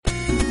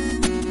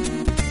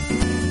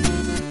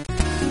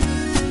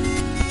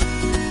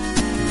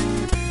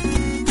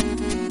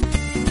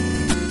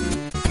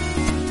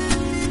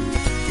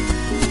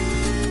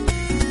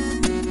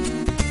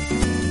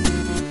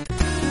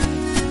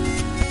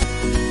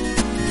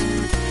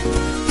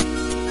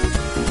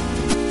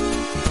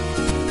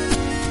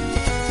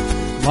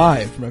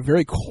live from a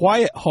very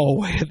quiet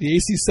hallway at the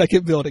AC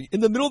Second building in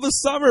the middle of the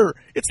summer.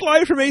 It's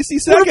live from AC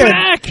Second. We're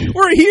back.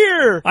 We're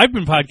here. I've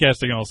been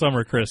podcasting all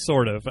summer, Chris.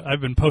 Sort of. I've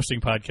been posting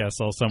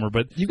podcasts all summer,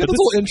 but You got those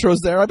little intros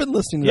there. I've been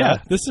listening to yeah,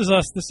 that. this is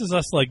us. This is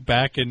us, like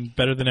back and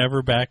better than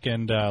ever, back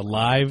and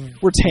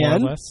live. We're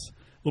tan. More or less. A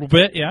little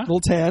bit, yeah.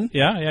 Little tan.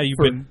 Yeah. You've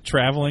been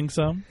traveling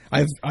some.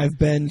 I've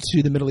been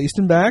to the Middle East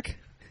and back.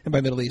 And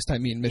by Middle East, I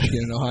mean Michigan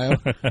and Ohio.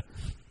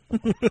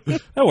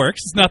 That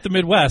works. It's not the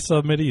Midwest,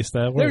 so Mideast.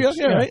 That works. There you go.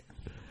 Yeah, right.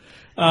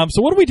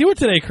 So what are we doing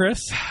today,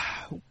 Chris?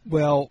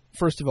 Well,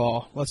 first of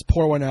all, let's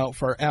pour one out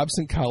for our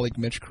absent colleague,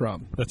 Mitch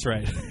Crum. That's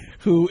right.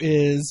 Who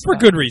is... For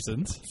good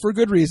reasons. For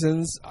good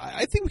reasons.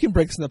 I think we can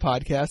break this in the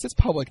podcast. It's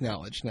public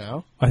knowledge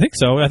now. I think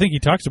so. I think he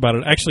talks about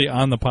it actually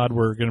on the pod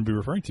we're going to be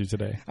referring to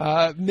today.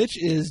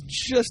 Mitch is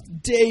just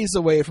days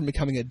away from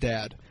becoming a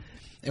dad.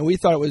 And we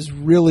thought it was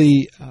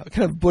really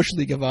kind of Bush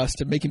League of us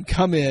to make him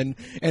come in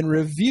and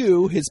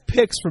review his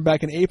picks from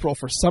back in April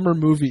for summer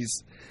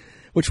movies,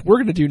 which we're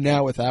going to do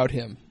now without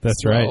him.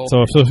 That's right.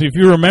 So if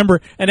you remember,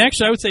 and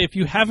actually I would say if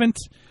you haven't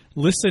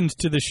listened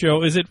to the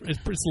show, it's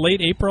late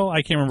April?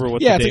 I can't remember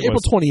what the date April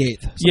was.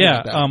 28th.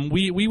 Yeah, like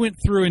we went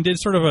through and did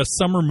sort of a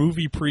summer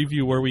movie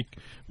preview where we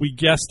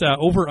guessed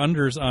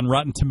over-unders on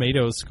Rotten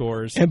Tomatoes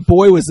scores. And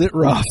boy, was it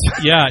rough.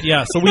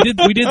 Yeah. So we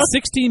did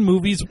 16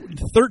 movies.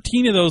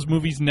 13 of those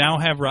movies now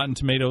have Rotten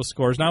Tomatoes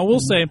scores. Now, I will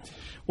say,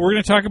 what we're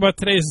going to talk about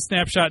today is a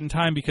snapshot in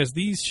time because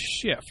these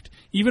shift.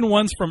 Even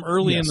ones from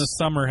early in the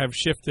summer have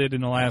shifted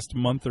in the last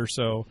month or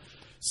so.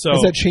 So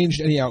has that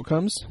changed any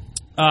outcomes?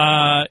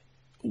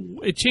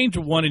 It changed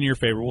one in your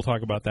favor. We'll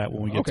talk about that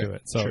when we get to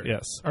it. So, sure.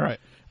 Yes. All right.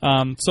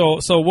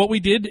 So what we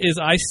did is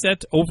I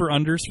set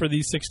over-unders for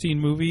these 16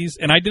 movies,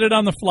 and I did it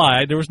on the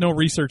fly. There was no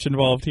research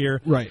involved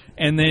here. Right.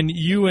 And then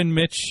you and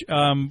Mitch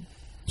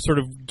sort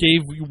of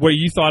gave where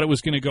you thought it was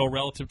going to go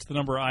relative to the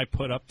number I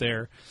put up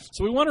there.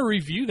 So we want to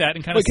review that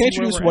and kind of see can I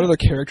introduce one other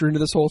character into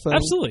this whole thing?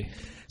 Absolutely.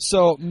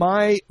 So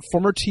my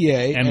former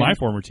TA and my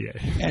former TA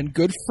and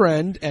good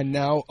friend and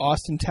now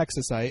Austin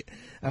Texasite,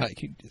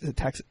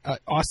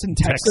 Austin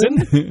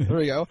Texan. There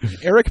we go.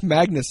 Eric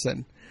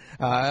Magnuson.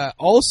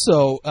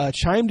 Also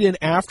chimed in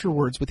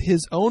afterwards with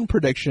his own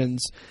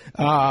predictions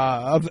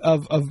of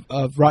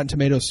Rotten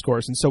Tomatoes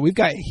scores, and so we've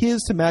got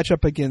his to match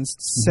up against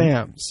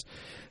Sam's.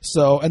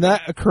 So, and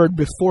that occurred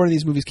before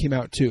these movies came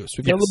out too. So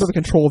we've got a little bit of a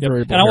control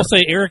variable. And I will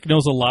say, Eric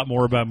knows a lot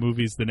more about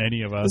movies than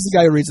any of us. This is the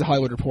guy who reads the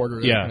Hollywood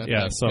Reporter.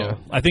 So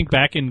I think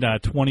back in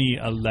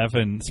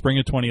 2011, spring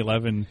of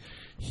 2011,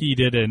 he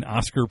did an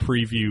Oscar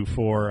preview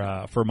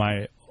for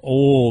my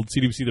old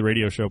CWC the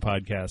Radio Show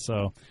podcast.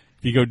 So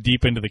if you go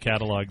deep into the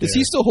catalog, does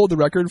he still hold the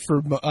record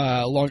for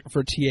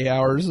TA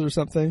hours or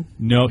something?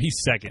 No, he's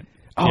second.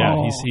 Oh.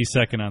 Yeah, he's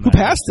second on that. Who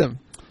passed him?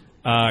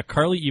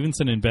 Carly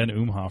Evenson and Ben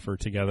Umhofer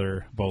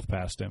together both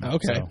passed him.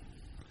 Okay. So,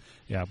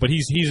 yeah, but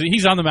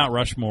he's on the Mount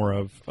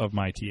Rushmore of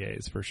my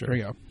TAs for sure. There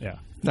you go. Yeah.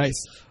 Nice.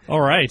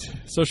 All right.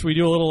 So should we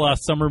do a little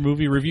summer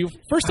movie review?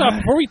 First off,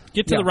 before we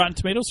get to the Rotten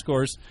Tomatoes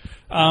scores,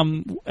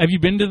 have you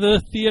been to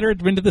the theater,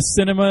 been to the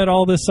cinema at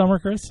all this summer,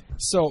 Chris?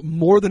 So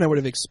more than I would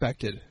have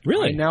expected.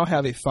 Really? I now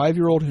have a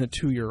 5-year-old and a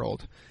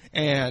 2-year-old.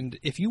 And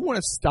if you want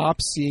to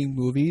stop seeing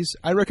movies,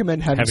 I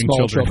recommend having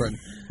small children.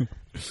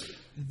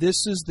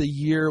 This is the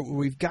year where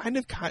we've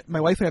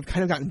my wife and I have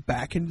kind of gotten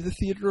back into the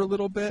theater a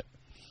little bit.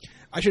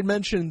 I should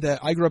mention that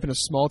I grew up in a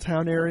small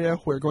town area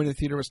where going to the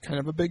theater was kind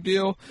of a big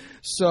deal.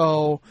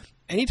 So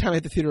anytime I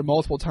hit the theater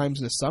multiple times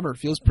in the summer, it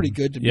feels pretty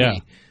good to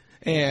me.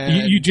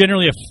 And you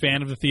generally a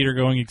fan of the theater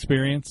going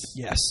experience?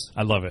 Yes.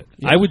 I love it.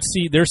 Yeah. I would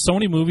see, there's so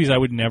many movies I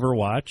would never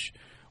watch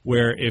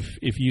where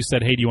if you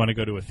said, hey, do you want to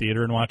go to a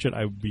theater and watch it,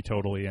 I would be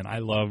totally in. I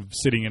love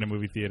sitting in a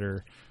movie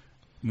theater.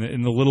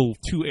 In the little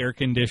too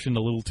air-conditioned, a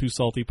little too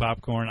salty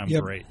popcorn, I'm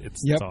great.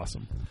 It's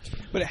awesome.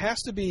 But it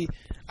has to be,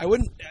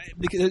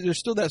 because there's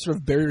still that sort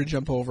of barrier to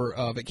jump over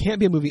of, it can't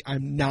be a movie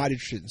I'm not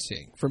interested in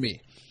seeing, for me.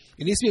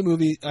 It needs to be a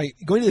movie,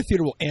 going to the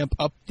theater will amp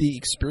up the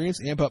experience,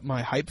 amp up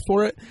my hype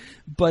for it,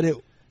 but it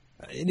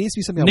needs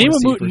to be something I want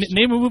to see first.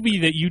 Name a movie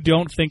that you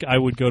don't think I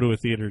would go to a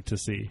theater to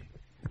see.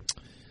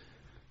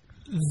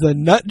 The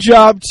Nut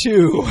Job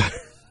 2.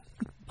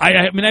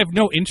 I mean, I have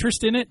no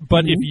interest in it,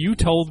 but if you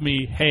told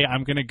me, hey,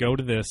 I'm going to go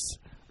to this,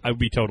 I would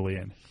be totally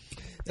in.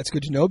 That's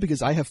good to know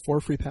because I have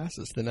 4 free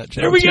passes to the Nut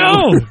Job 2. There we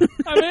go!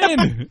 I'm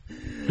in!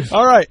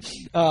 All right.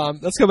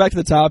 Let's go back to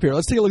the top here.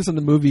 Let's take a look at some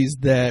of the movies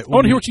that... I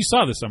want to hear what you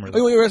saw this summer.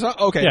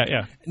 Okay.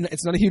 Yeah.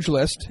 It's not a huge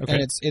list, and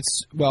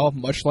it's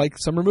much like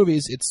summer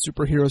movies, it's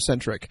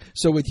superhero-centric.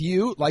 So with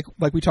you, like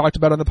we talked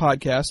about on the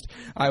podcast,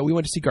 we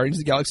went to see Guardians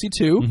of the Galaxy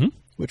 2,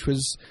 which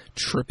was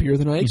trippier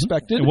than I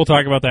expected. And we'll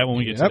talk about that when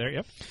we get to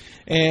there,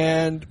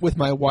 And with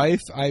my wife,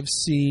 I've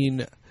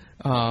seen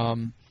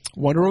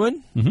Wonder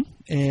Woman,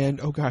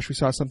 and we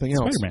saw something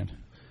else. Spider-Man.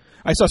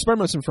 I saw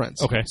Spider-Man with some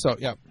friends. Okay. So,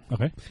 yeah.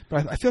 Okay.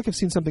 But I feel like I've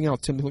seen something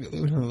else. Tim, look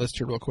on the list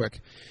here real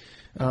quick.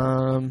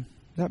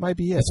 That might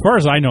be it. As far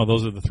as I know,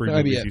 those are the 3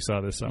 movies you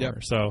saw this summer.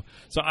 Yep. So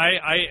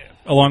I,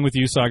 along with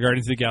you, saw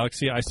Guardians of the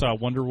Galaxy. I saw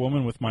Wonder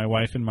Woman with my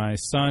wife and my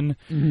son,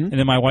 and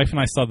then my wife and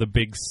I saw The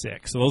Big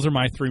Sick. So those are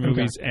my 3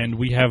 movies, and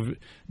we have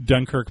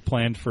Dunkirk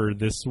planned for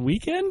this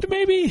weekend,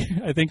 maybe?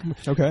 I think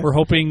we're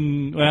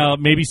hoping, well,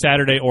 maybe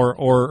Saturday or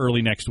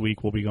early next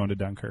week we'll be going to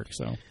Dunkirk.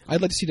 So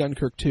I'd like to see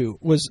Dunkirk, too.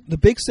 Was The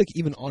Big Sick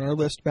even on our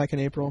list back in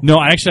April? No,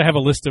 I actually have a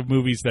list of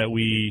movies that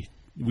we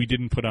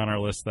didn't put on our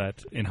list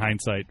that, in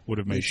hindsight, would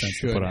have made sense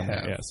to put on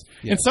that. Yes,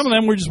 and some of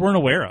them we just weren't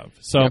aware of.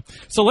 So,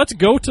 so let's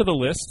go to the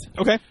list.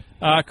 Okay,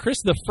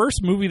 Chris, the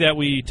first movie that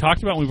we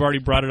talked about, and we've already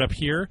brought it up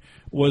here,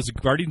 was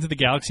Guardians of the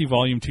Galaxy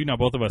Volume 2. Now,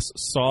 both of us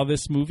saw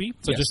this movie,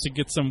 so just to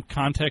get some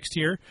context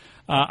here,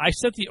 I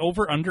set the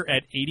over/under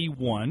at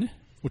 81.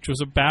 Which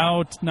was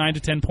about 9 to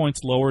 10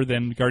 points lower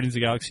than Guardians of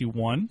the Galaxy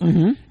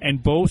 1,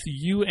 and both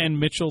you and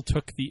Mitchell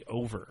took the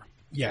over.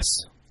 Yes.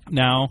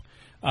 Now,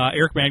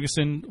 Eric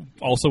Magnuson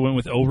also went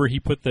with over. He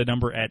put the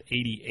number at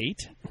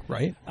 88.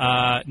 Right.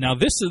 Now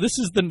this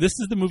is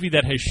the movie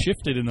that has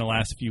shifted in the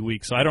last few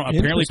weeks. So I don't.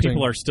 Apparently,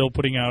 people are still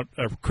putting out.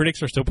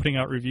 Critics are still putting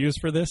out reviews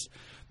for this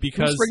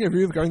because who's bringing a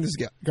review of Guardians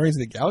of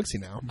the Galaxy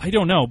now? I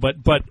don't know, but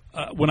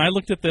when I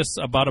looked at this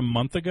about a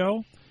month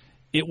ago,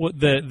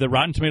 the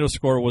Rotten Tomatoes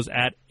score was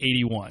at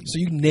 81. So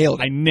you nailed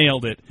it. I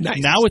nailed it. Nice.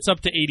 Now it's up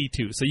to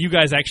 82. So you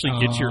guys actually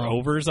get your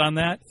overs on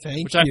that,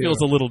 which I feel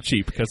is a little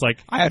cheap because, like,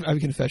 I have a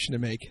confession to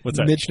make. What's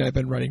that? Mitch and I have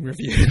been writing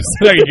reviews.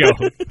 There you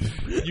go.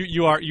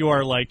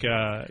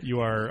 you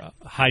are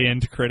high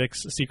end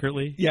critics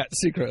secretly. Yeah,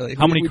 secretly.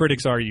 How many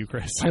critics are you,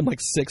 Chris? I'm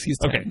like 6. He's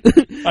 10.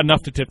 Okay,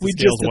 enough to tip the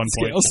scales 1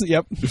 point.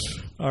 Yep.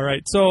 All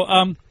right. So,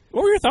 what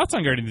were your thoughts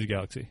on Guardians of the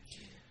Galaxy?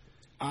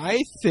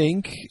 I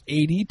think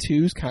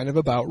 82 is kind of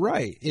about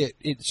right.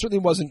 It certainly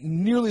wasn't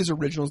nearly as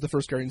original as the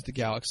first Guardians of the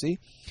Galaxy.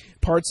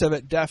 Parts of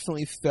it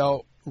definitely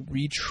felt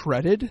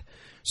retreaded,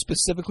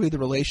 specifically the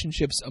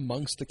relationships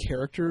amongst the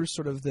characters,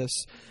 sort of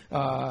this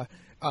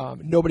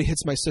nobody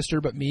hits my sister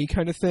but me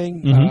kind of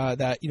thing,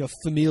 that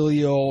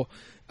familial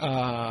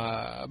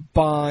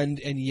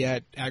bond and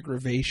yet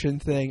aggravation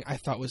thing I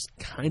thought was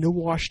kind of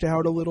washed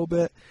out a little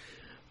bit.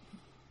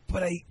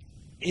 But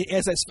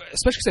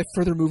especially as I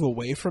further move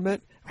away from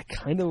it, I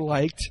kind of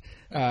liked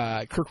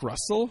Kurt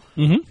Russell,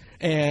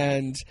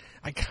 and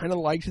I kind of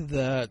liked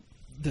the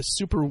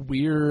super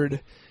weird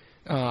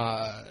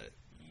kind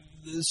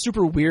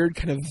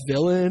of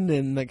villain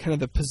and the kind of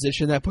the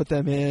position that put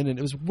them in, and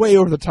it was way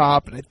over the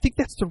top. And I think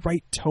that's the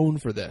right tone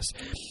for this.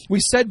 We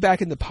said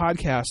back in the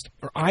podcast,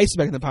 or I said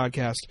back in the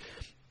podcast,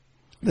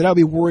 that I'd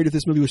be worried if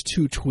this movie was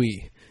too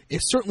twee.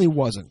 It certainly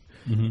wasn't.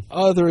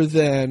 Other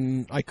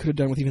than I could have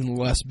done with even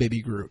less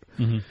Baby Groot.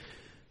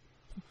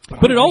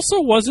 But it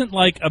also wasn't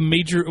like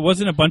it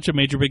wasn't a bunch of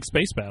major big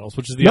space battles,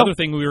 which is the other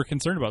thing we were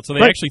concerned about. So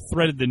they actually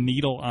threaded the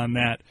needle on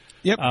that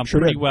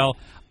pretty well.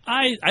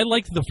 I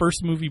liked the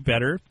first movie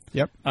better.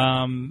 Yep.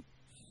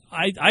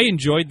 I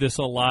enjoyed this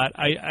a lot.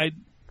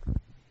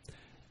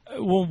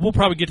 We'll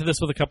probably get to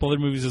this with a couple other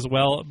movies as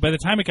well. By the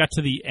time it got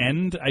to the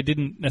end, I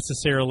didn't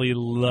necessarily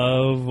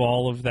love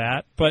all of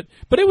that, but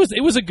it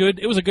was a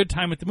good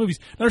time at the movies.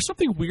 Now, there's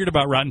something weird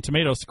about Rotten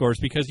Tomatoes scores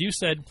because you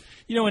said,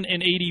 an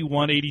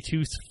 81,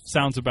 82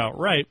 sounds about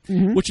right,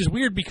 which is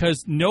weird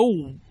because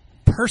no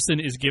person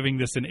is giving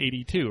this an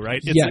 82,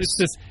 right?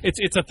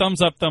 It's a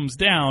thumbs up, thumbs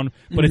down,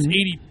 but it's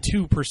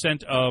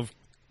 82% of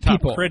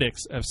top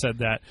critics have said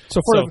that.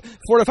 So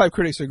 4 to 5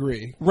 critics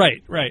agree.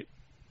 Right.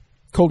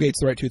 Colgate's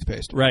the right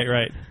toothpaste.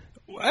 Right.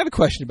 I have a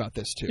question about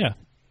this too. Yeah.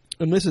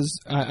 And this is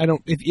I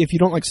don't if you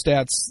don't like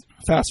stats,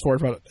 fast forward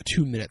about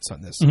 2 minutes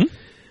on this.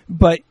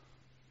 But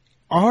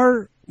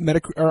are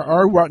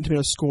Rotten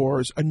Tomatoes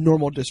scores a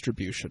normal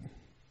distribution?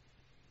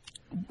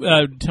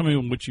 Tell me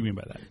what you mean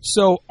by that.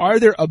 So are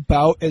there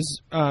about as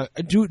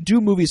do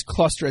movies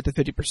cluster at the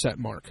 50%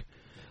 mark?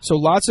 So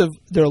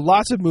there are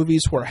lots of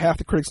movies where half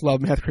the critics love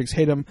them, half the critics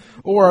hate them,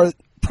 or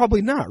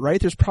probably not,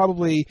 right? It's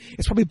probably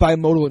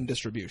bimodal in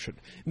distribution,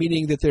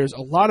 meaning that there's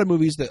a lot of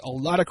movies that a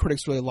lot of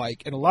critics really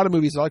like, and a lot of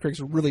movies that a lot of critics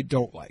really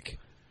don't like.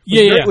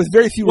 With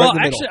very few right in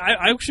the middle.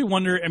 I actually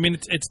wonder. I mean,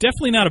 it's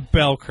definitely not a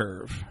bell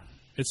curve.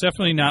 It's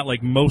definitely not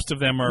like most of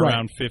them are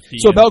around 50.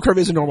 So a bell curve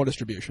is a normal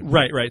distribution.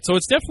 Right. So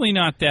it's definitely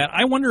not that.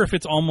 I wonder if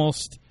it's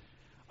almost.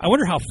 I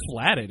wonder how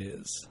flat it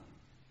is.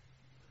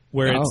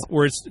 Where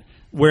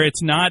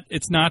it's not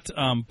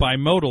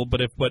bimodal,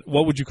 but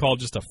what would you call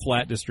just a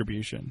flat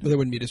distribution? But it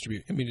wouldn't be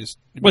distributed. I mean,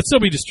 would still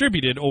be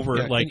distributed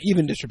over like an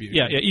even distribution.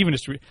 Yeah, even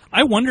distributed.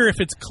 I wonder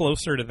if it's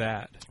closer to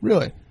that.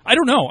 Really? I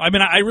don't know. I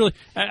mean,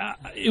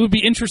 it would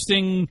be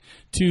interesting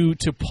to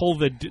pull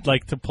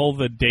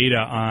the data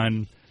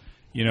on,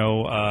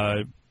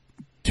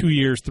 2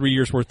 years, 3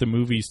 years worth of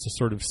movies to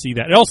sort of see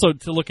that, and also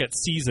to look at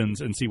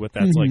seasons and see what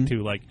that's like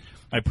too. Like,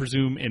 I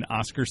presume in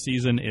Oscar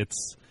season,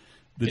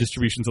 the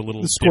distribution's a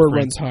little the score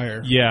different. Runs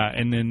higher. Yeah,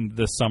 and then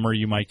the summer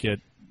you might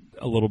get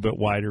a little bit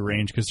wider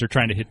range because they're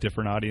trying to hit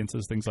different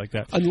audiences, things like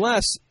that.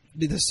 Unless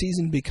the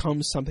season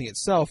becomes something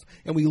itself,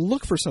 and we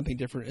look for something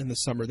different in the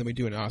summer than we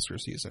do in Oscar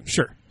season.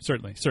 Sure,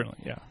 certainly,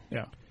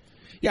 yeah.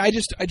 Yeah, I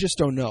just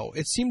don't know.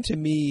 It seemed to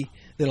me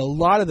that a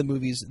lot of the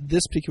movies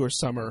this particular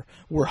summer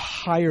were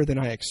higher than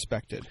I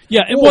expected.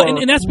 Yeah,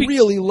 and that's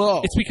really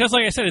low. It's because,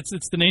 like I said,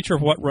 it's the nature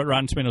of what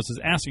Rotten Tomatoes is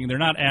asking. They're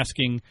not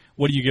asking,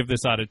 what do you give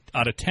this out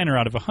of 10 or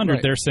out of 100?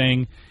 Right. They're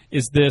saying,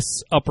 is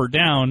this up or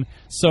down?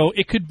 So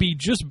it could be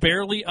just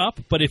barely up,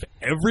 but if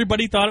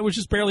everybody thought it was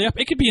just barely up,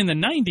 it could be in the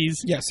 90s.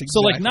 Yes, exactly.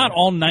 So, like, not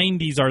all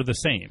 90s are the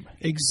same.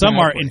 Exactly. Some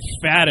are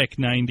emphatic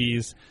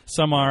 90s.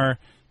 Some are,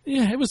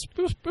 it was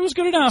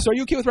good enough. So are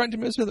you okay with Rotten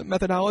Tomatoes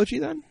methodology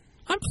then?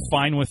 I'm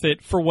fine with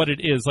it for what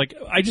it is. Like,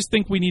 I just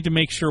think we need to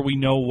make sure we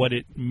know what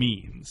it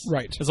means.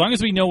 Right. As long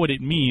as we know what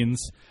it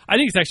means, I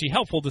think it's actually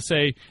helpful to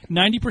say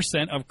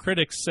 90% of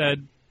critics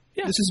said,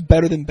 yeah, this is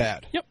better than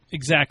bad. Yep,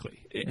 exactly.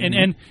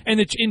 Mm-hmm. And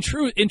in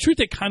truth,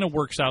 it kind of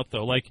works out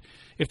though. Like,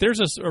 if there's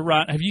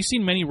have you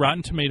seen many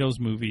Rotten Tomatoes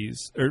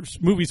movies or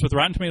movies with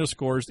Rotten Tomatoes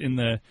scores in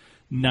the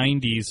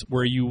 90s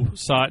where you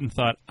saw it and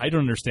thought, I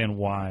don't understand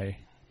why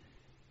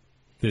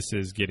this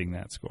is getting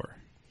that score?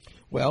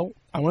 Well,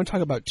 I want to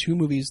talk about 2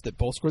 movies that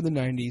both scored in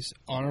the 90s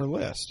on our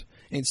list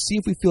and see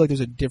if we feel like there's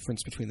a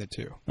difference between the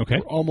two. Okay.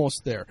 We're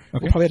almost there. Okay.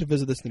 We'll probably have to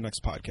visit this in the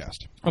next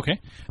podcast. Okay.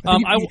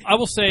 I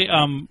will say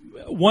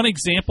one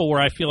example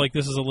where I feel like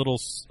this is a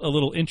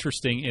little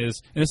interesting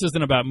is, and this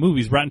isn't about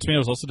movies, Rotten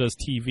Tomatoes also does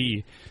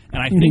TV,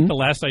 and I think the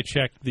last I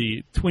checked,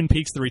 the Twin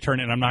Peaks: The Return,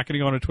 and I'm not going to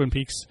go on a Twin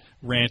Peaks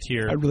rant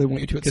here. I really want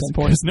you to at some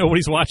point. Because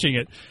nobody's watching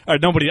it. Or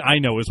nobody I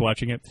know is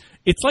watching it.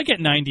 It's like at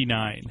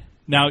 99.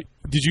 Now,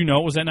 did you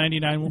know it was at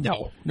 99?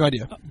 No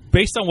idea.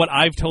 Based on what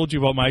I've told you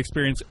about my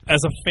experience as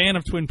a fan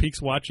of Twin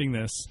Peaks watching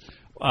this,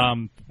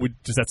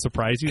 does that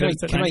surprise you that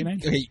it's at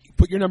 99? Okay,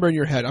 put your number in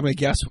your head. I'm going to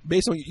guess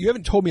based on you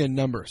haven't told me a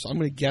number, so I'm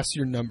going to guess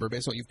your number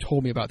based on what you've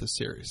told me about this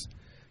series.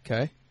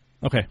 Okay.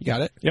 Okay. You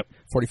got it? Yep.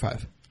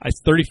 45.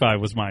 35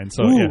 was mine.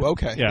 So ooh, yeah.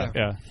 Okay.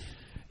 Yeah.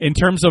 In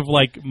terms of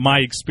like my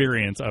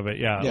experience of it,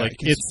 like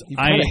you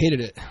kind of hated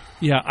it.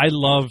 Yeah, I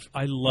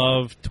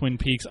love Twin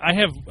Peaks. I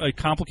have a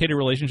complicated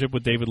relationship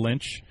with David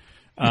Lynch.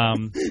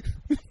 It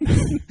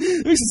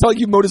makes it sound like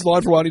you mowed his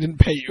lawn for a while and he didn't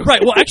pay you.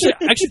 Right. Well, actually,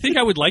 I think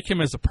I would like him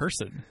as a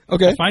person.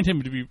 Okay. I find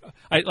him to be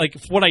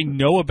what I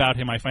know about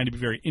him. I find to be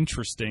very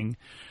interesting,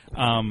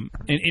 and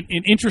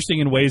interesting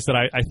in ways that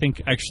I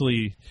think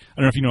actually. I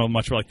don't know if you know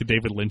much about like the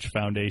David Lynch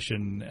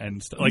Foundation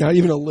and stuff. Like, not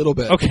even a little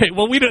bit. Okay.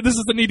 Well, this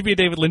doesn't need to be a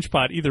David Lynch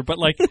pod either. But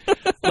wait.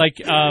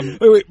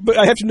 But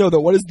I have to know though.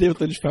 What is David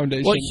Lynch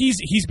Foundation? Well,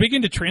 he's big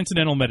into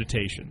transcendental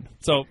meditation.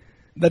 So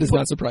that does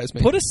not surprise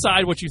me. Put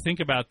aside what you think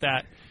about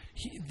that.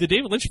 The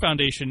David Lynch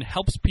Foundation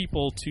helps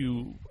people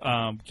to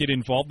get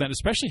involved in that,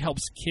 especially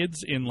helps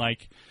kids in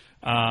like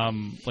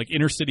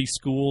inner city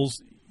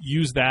schools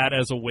use that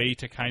as a way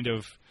to kind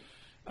of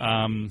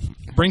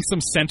bring some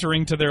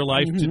centering to their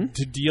life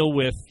to deal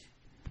with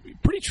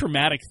pretty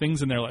traumatic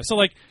things in their life. So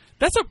like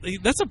that's a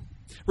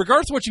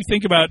regardless of what you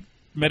think about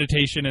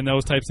meditation and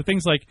those types of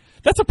things, like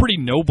that's a pretty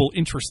noble,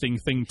 interesting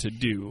thing to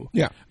do.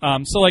 Yeah.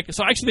 So I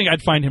actually think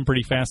I'd find him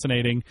pretty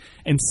fascinating.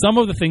 And some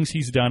of the things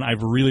he's done,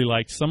 I've really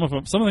liked. Some of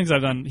the things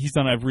he's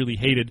done, I've really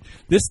hated.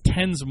 This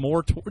tends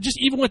more to just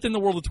even within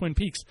the world of Twin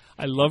Peaks.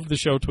 I loved the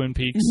show Twin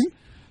Peaks.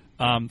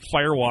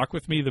 Fire Walk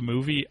with Me, the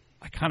movie,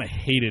 I kind of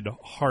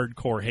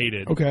hardcore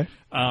hated. Okay.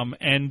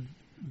 And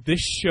this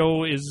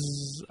show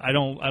is I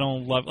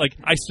don't love. Like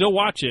I still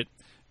watch it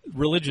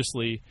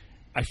religiously.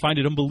 I find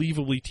it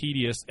unbelievably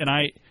tedious, and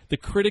the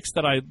critics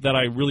that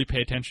I really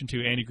pay attention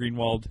to, Andy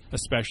Greenwald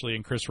especially,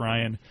 and Chris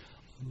Ryan,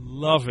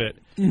 love it,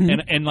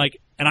 and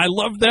I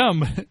love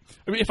them.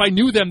 I mean, if I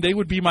knew them, they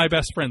would be my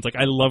best friends. Like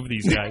I love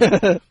these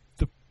guys,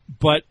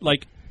 but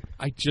like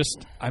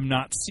I'm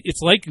not. It's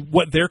like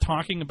what they're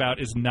talking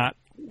about is not.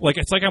 Like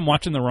it's like I'm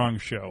watching the wrong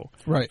show.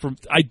 Right.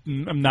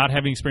 I'm not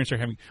having experience they're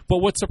having. But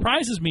what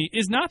surprises me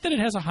is not that it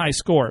has a high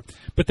score,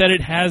 but that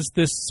it has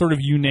this sort of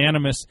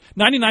unanimous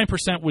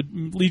 99%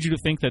 would lead you to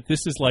think that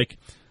this is like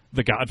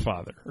The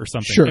Godfather or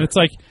something. Sure. And it's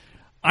like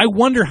I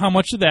wonder how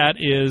much of that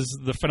is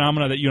the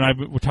phenomena that you and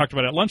I talked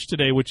about at lunch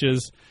today, which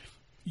is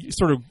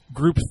sort of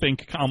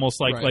groupthink,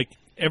 almost like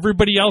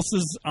everybody else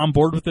is on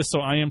board with this, so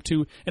I am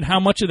too. And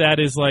how much of that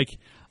is like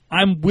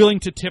I'm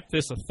willing to tip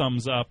this a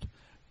thumbs up.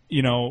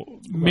 You know,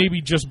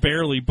 maybe just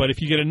barely, but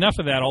if you get enough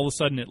of that, all of a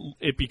sudden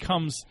it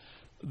becomes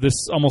this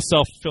almost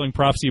self-fulfilling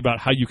prophecy about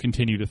how you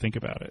continue to think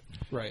about it.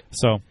 Right.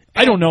 So,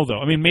 I don't know, though.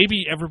 I mean,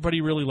 maybe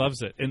everybody really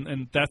loves it,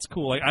 and that's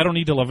cool. Like, I don't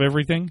need to love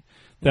everything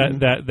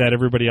that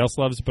everybody else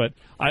loves, but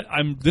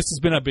this has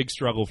been a big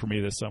struggle for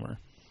me this summer.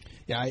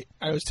 Yeah,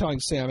 I was telling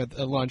Sam at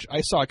lunch,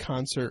 I saw a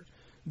concert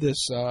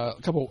this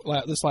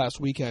last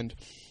weekend,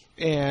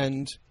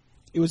 and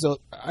it was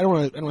I don't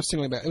want to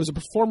single him out. It was a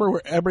performer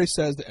where everybody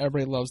says that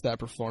everybody loves that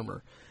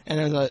performer. And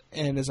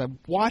as I'm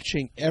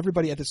watching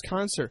everybody at this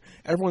concert,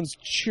 everyone's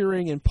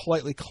cheering and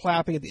politely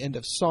clapping at the end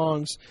of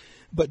songs.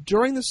 But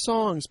during the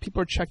songs,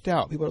 people are checked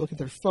out. People are looking at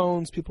their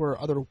phones. People are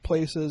other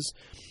places.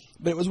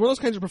 But it was one of those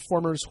kinds of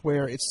performers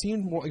where it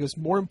seemed it was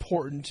more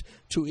important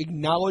to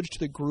acknowledge to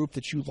the group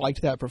that you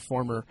liked that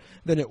performer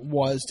than it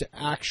was to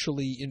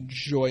actually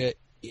enjoy it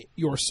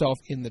yourself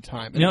in the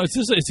time. You know,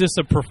 is this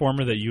a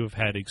performer that you have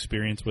had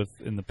experience with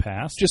in the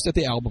past? Just at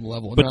the album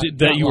level. But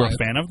that you were a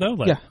fan of, though?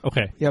 Yeah.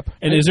 Okay. Yep.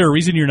 And is there a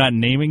reason you're not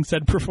naming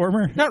said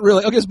performer? Not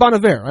really. Okay, it's Bon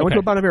Iver. I went to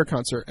a Bon Iver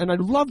concert, and I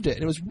loved it.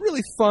 And it was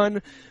really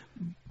fun.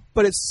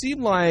 But it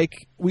seemed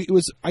like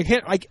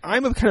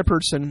I'm a kind of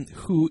person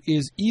who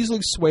is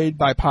easily swayed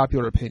by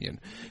popular opinion.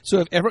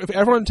 So if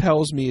everyone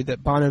tells me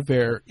that Bon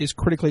Iver is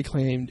critically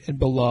acclaimed and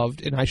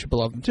beloved, and I should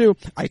beloved him too,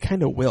 I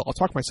kind of will. I'll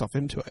talk myself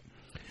into it.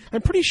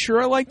 I'm pretty sure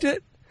I liked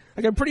it.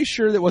 Like, I'm pretty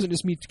sure that it wasn't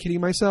just me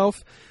kidding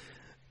myself.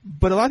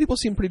 But a lot of people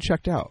seem pretty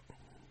checked out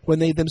when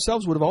they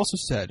themselves would have also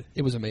said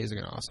it was amazing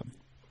and awesome.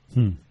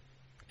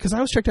 Because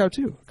I was checked out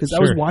too. Because I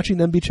was watching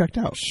them be checked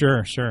out.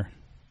 Sure.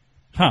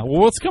 Huh.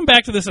 Well, let's come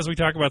back to this as we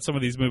talk about some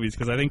of these movies,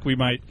 because I think we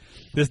might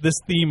this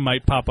theme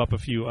might pop up a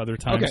few other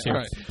times. Okay, here. all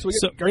right. So we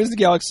got Guardians of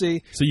the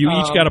Galaxy. So you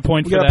each got a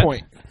point for that. We got a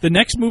point. The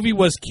next movie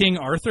was King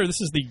Arthur. This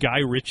is the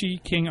Guy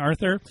Ritchie King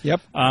Arthur. Yep.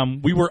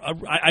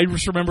 I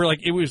just remember, like,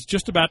 it was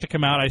just about to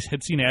come out. I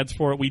had seen ads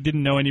for it. We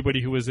didn't know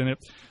anybody who was in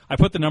it. I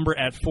put the number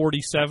at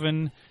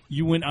 47.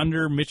 You went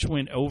under. Mitch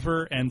went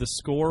over, and the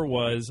score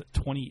was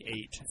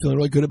 28. Feeling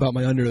really good about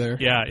my under there.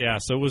 Yeah.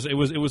 So it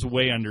was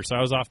way under. So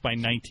I was off by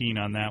 19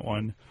 on that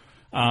one.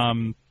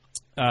 Eric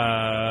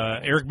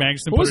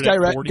Magnuson put it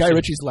at 40. Guy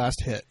Ritchie's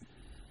last hit?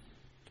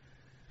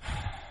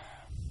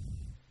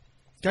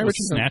 Guy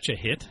Ritchie's Snatch a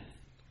hit?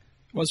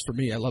 Was for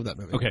me. I love that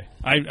movie. Okay.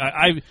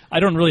 I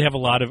don't really have a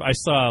lot of... I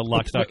saw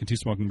Lock, Stock, and Two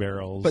Smoking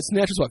Barrels. But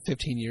Snatch was, what,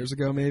 15 years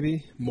ago,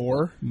 maybe?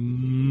 More?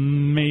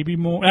 Maybe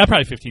more.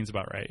 Probably 15's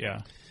about right, yeah.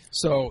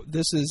 So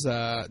this is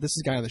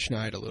Guy on the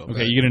Schneid a little bit.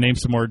 Okay, you going to name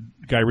some more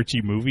Guy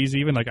Ritchie movies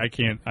even? Like, I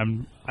can't...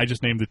 I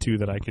just named the two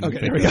that I can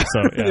think there we go. of.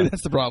 So, yeah.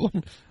 That's the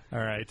problem. All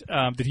right.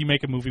 Did he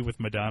make a movie with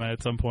Madonna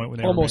at some point when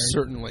they Almost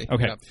were certainly.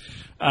 Okay.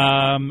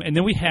 Yeah. And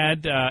then we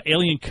had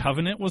Alien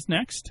Covenant was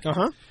next.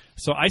 Uh-huh.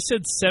 So I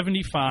said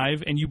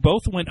 75, and you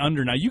both went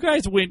under. Now, you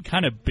guys went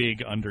kind of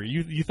big under.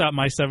 You thought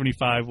my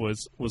 75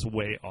 was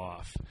way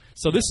off.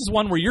 So this is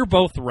one where you're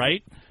both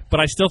right, but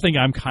I still think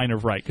I'm kind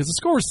of right, because the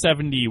score is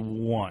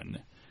 71.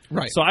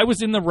 Right. So I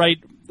was in the right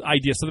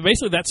idea. So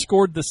basically that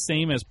scored the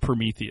same as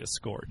Prometheus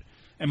scored.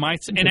 And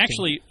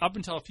actually, up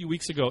until a few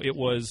weeks ago, it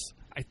was...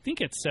 I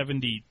think at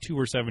 72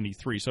 or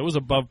 73, so it was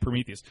above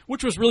Prometheus,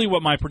 which was really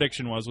what my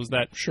prediction was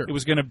that it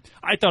was going to...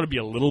 I thought it would be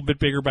a little bit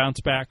bigger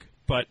bounce back,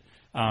 but...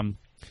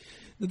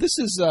 This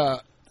is...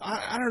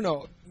 I don't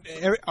know.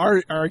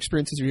 Our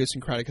experience is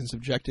idiosyncratic and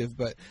subjective,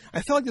 but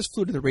I felt like this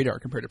flew to the radar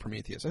compared to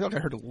Prometheus. I felt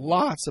like I heard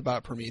lots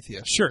about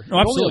Prometheus. Sure. No,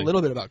 absolutely. Only a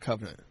little bit about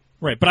Covenant.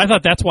 Right, but I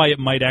thought that's why it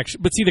might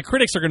actually... But see, the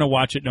critics are going to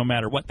watch it no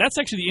matter what. That's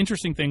actually the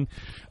interesting thing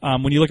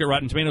when you look at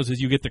Rotten Tomatoes is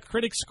you get the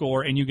critic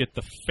score and you get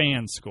the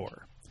fan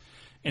score.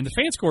 And the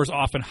fan score is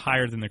often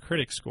higher than the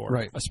critic score,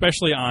 right,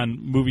 especially on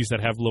movies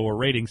that have lower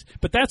ratings.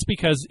 But that's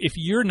because if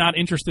you're not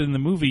interested in the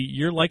movie,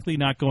 you're likely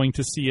not going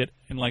to see it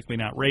and likely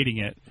not rating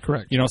it.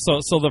 Correct. You know, so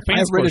the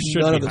fan score should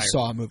be higher. I've rated none of the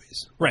Saw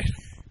movies.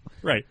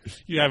 Right.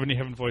 You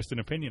haven't voiced an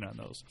opinion on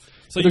those.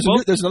 So there's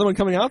another one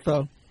coming out,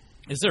 though.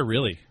 Is there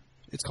really?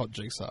 It's called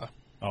Jigsaw.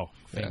 Oh,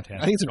 fantastic.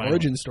 Yeah. I think it's an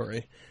origin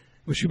story.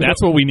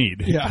 That's what we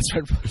need. Yeah, that's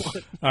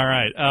right. All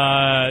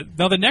right.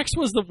 Now the next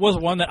was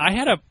one that I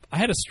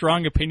had a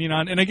strong opinion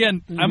on, and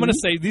again, I'm going to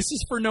say this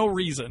is for no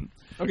reason.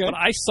 Okay. But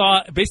I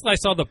saw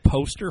the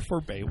poster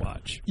for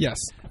Baywatch. Yes.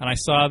 And I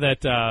saw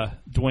that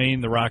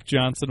Dwayne "The Rock"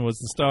 Johnson was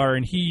the star,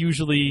 and he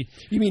usually...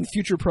 You mean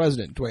future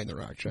president Dwayne "The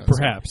Rock" Johnson?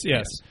 Perhaps,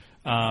 yes.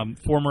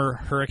 Former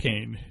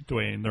Hurricane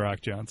Dwayne "The Rock"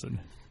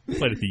 Johnson.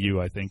 Played at the U,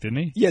 I think, didn't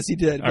he? Yes, he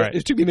did. All right.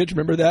 It took me a minute to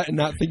remember that and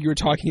not think you were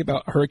talking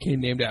about a hurricane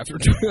named after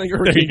like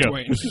Hurricane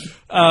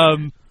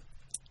Dwayne.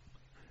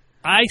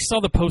 I saw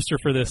the poster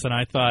for this and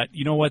I thought,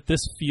 you know what,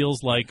 this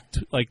feels like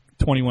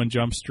 21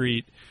 Jump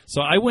Street.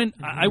 So I went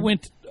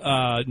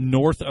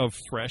north of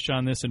Fresh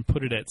on this and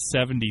put it at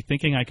 70,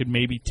 thinking I could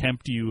maybe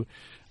tempt you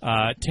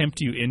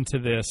into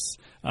this.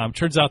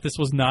 Turns out this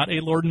was not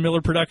a Lord and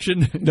Miller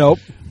production. Nope.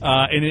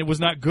 And it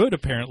was not good,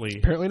 apparently.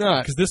 Apparently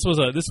not. Because this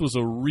was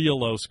a real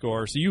low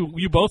score. So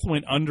you both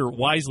went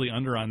wisely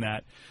under on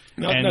that.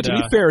 Now, to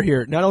be fair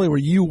here, not only were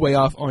you way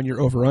off on your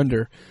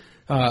over-under,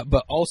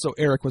 but also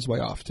Eric was way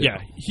off, too. Yeah,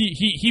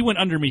 he went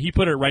under me. He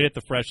put it right at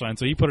the Fresh line,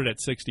 so he put it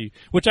at 60,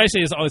 which I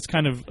say is always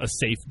kind of a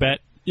safe bet.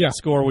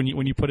 Score when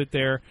you put it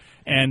there,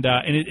 and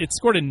it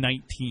scored a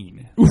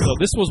 19. Oof. So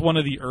this was one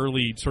of the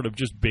early sort of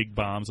just big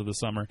bombs of the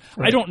summer.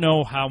 Right. I don't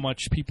know how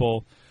much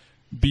people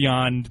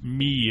beyond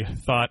me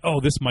thought, oh,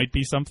 this might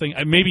be something.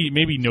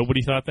 Maybe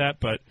nobody thought that,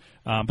 but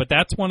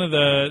that's one of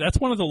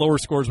the lower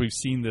scores we've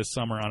seen this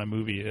summer on a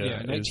movie.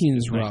 19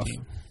 is rough.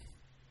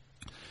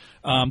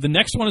 19. The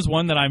next one is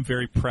one that I'm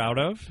very proud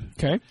of.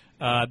 Okay.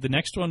 The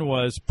next one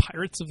was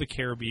Pirates of the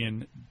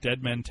Caribbean: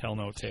 Dead Men Tell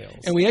No Tales.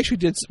 And we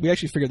actually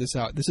figured this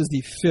out. This is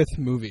the 5th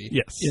movie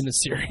in the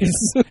series.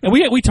 And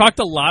we talked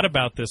a lot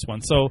about this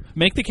one. So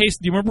make the case.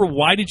 Do you remember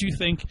why did you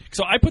think?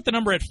 So I put the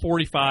number at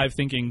 45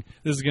 thinking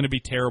this is going to be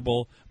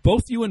terrible.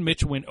 Both you and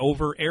Mitch went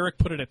over. Eric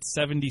put it at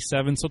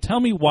 77. So tell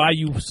me why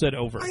you said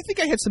over. I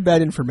think I had some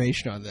bad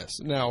information on this.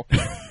 Now,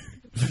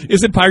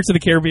 Isn't Pirates of the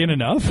Caribbean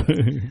enough?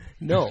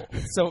 No.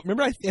 So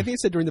remember, I think I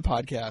said during the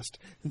podcast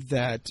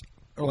that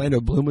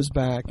Orlando Bloom was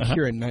back,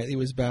 Keira Knightley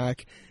was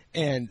back,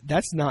 and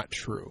that's not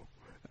true.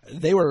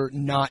 They were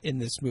not in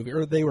this movie,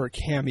 or they were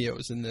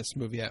cameos in this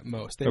movie at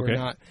most. They were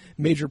not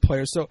major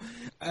players. So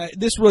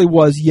this really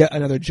was yet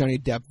another Johnny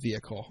Depp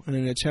vehicle in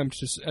an attempt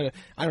to,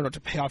 I don't know, to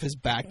pay off his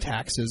back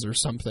taxes or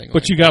something.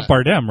 But you got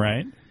Bardem,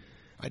 right?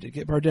 I did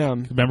get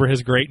Bardem. Remember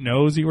his great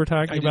nose you were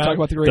talking about? Talk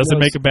about the great Doesn't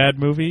nose. Make a bad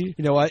movie.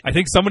 You know what? I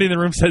think somebody in the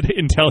room said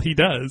until he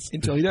does.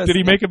 Until he does. Did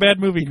he make a bad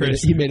movie,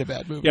 Chris? He made a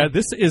bad movie. Yeah,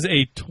 this is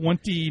a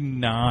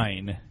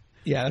 29.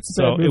 Yeah, that's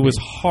so it was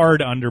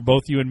hard under.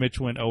 Both you and Mitch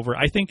went over.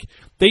 I think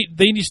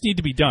they just need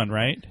to be done,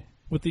 right?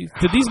 With these,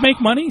 did these make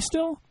money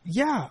still?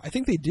 Yeah, I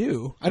think they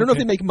do. I don't know if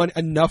they make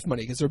enough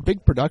money because they're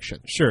big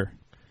production. Sure.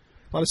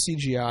 A lot of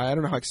CGI. I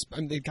don't know how.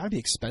 They've got to be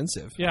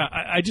expensive. Yeah,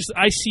 I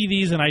see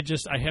these and I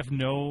have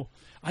no.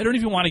 I don't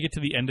even want to get to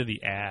the end of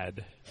the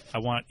ad. I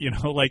want,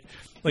 like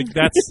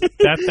that's you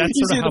sort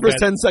see of how the first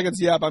bad. 10 seconds.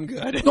 Yep, I'm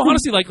good. No,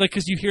 honestly, like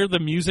because you hear the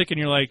music and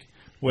you're like,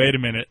 wait a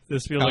minute,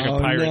 this feels like a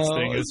Pirates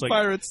thing. It's like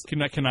Pirates.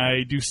 Can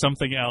I do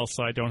something else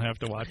so I don't have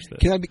to watch this?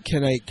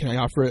 Can I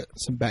offer it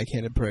some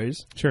backhanded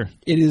praise? Sure.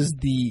 It is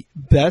the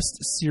best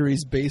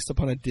series based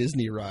upon a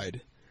Disney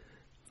ride.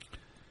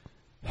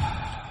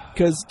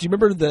 Because do you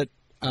remember that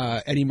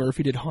Eddie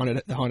Murphy did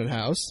the Haunted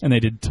House? And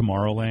they did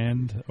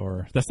Tomorrowland,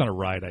 or that's not a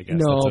ride, I guess.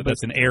 No,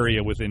 that's an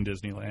area within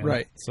Disneyland.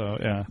 Right. So,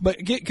 yeah. But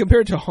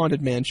compared to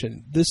Haunted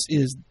Mansion, this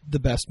is the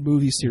best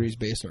movie series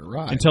based on a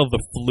ride. Until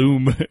the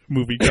Flume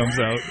movie comes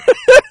out.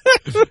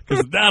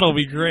 Because that'll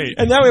be great.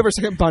 And now we have our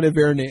second Bon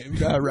Iver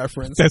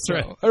reference. That's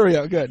right. There we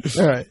go. Good.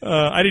 All right.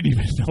 I didn't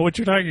even know what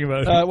you're talking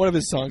about. One of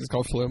his songs is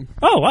called Flume.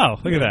 Oh, wow.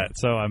 Look at that.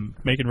 So I'm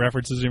making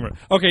references.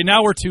 Okay,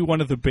 now we're to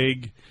one of the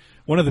big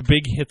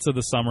hits of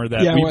the summer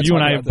that you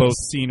and I have both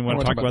seen. We want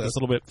to talk about this a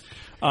little bit.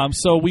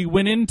 So we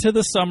went into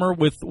the summer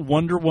with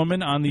Wonder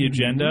Woman on the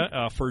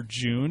agenda for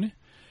June.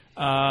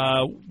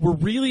 We're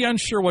really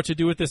unsure what to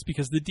do with this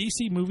because the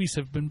DC movies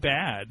have been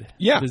bad.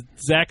 Yeah. The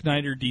Zack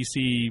Snyder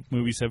DC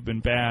movies have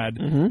been bad.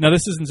 Now,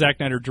 this isn't Zack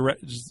Snyder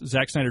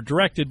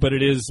directed, but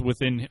it is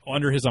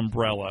under his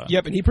umbrella.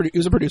 Yep, and he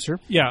was a producer.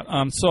 Yeah,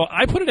 so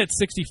I put it at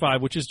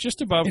 65, which is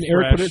just above and fresh.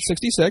 Eric put it at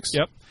 66.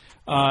 Yep.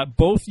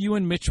 Both you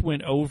and Mitch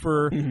went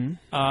over.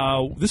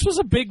 This was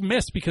a big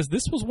miss because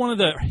this was one of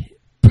the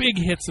big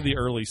hits of the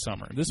early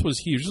summer. This was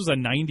huge. This was a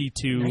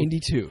 92.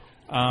 92.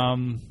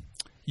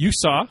 You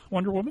saw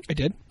Wonder Woman? I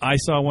did. I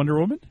saw Wonder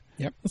Woman?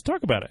 Yep. Let's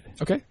talk about it.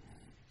 Okay.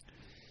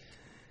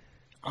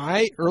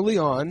 I, early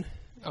on,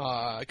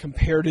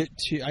 compared it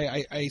to...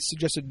 I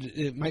suggested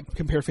it might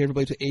compare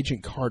favorably to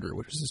Agent Carter,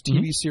 which is this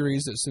TV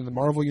series that's in the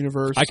Marvel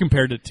Universe. I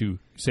compared it to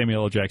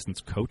Samuel L.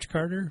 Jackson's Coach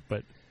Carter,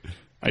 but...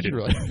 I didn't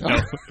really. No.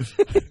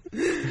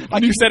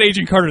 When you said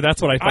Agent Carter,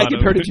 that's what I thought. I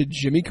compared it to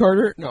Jimmy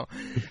Carter. No,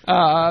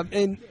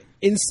 and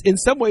in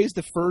some ways,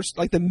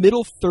 the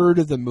middle third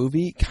of the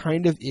movie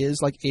kind of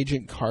is like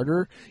Agent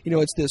Carter.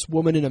 It's this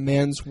woman in a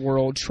man's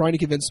world trying to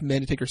convince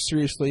men to take her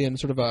seriously in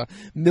sort of a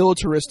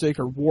militaristic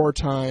or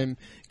wartime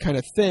kind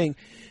of thing.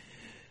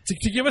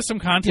 To give us some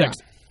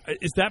context,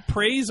 is that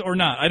praise or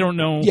not? I don't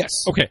know. Yes.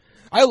 Okay.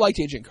 I liked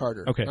Agent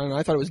Carter. Okay. And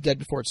I thought it was dead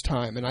before its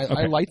time. And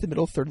I liked the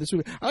middle third of this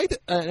movie. I liked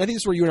and I think this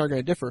is where you and I are going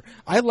to differ.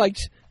 I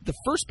liked the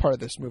first part of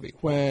this movie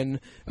when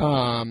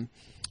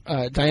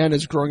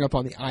Diana's growing up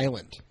on the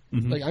island.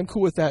 Like, I'm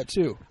cool with that,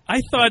 too.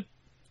 I thought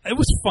it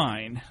was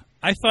fine.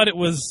 I thought it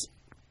was...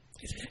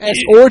 As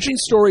origin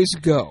stories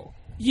go.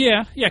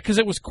 Yeah, because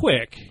it was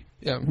quick.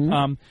 Yeah.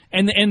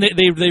 And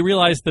they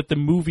realized that the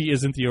movie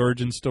isn't the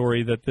origin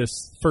story, that this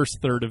first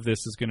third of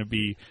this is going to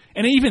be...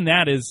 And even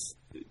that is...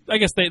 I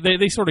guess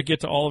they sort of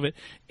get to all of it.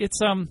 It's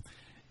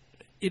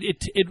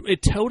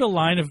it towed a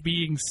line of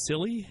being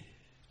silly.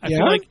 I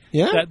feel like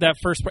that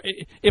first part,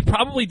 it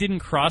probably didn't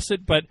cross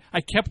it, but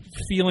I kept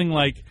feeling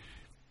like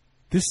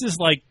this is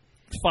like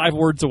 5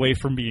 words away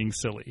from being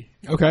silly.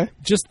 Okay.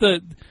 Just I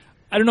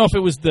don't know if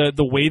it was the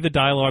way the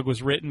dialogue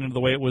was written and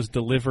the way it was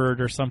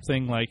delivered or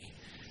something like.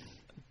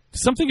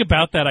 Something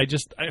about that, I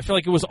feel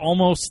like it was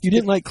almost... You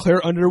didn't like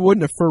Claire Underwood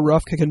in a fur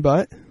ruff kicking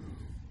butt?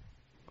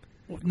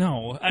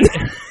 No, I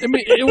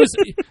mean it was.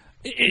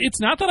 It's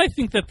not that I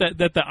think that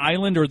the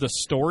island or the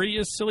story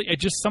is silly.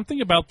 It's just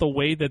something about the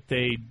way that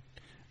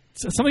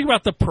something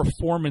about the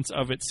performance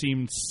of it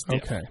seemed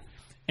stiff. Okay,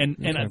 and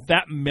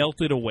that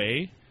melted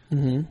away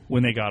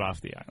when they got off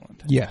the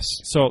island. Yes.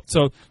 So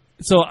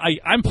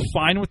I'm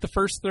fine with the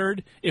first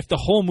third. If the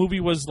whole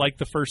movie was like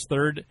the first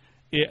third,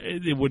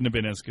 it wouldn't have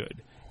been as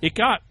good. It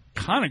got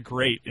kind of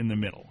great in the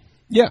middle.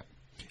 Yeah.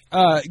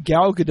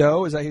 Gal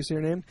Gadot, is that how you say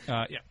her name?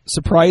 Yeah.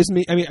 Surprised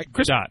me. I mean,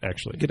 Gadot,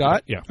 actually.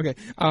 Gadot? Yeah. Okay.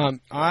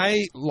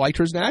 I liked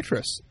her as an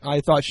actress.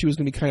 I thought she was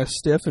going to be kind of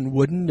stiff and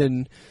wooden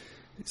and,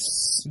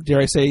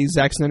 dare I say,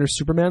 Zack Snyder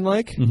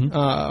Superman-like.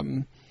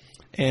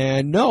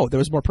 And no, there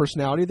was more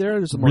personality there. There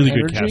was more really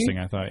energy. Good casting,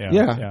 I thought.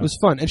 Yeah, it was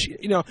fun. And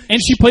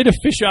she played a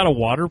fish out of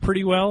water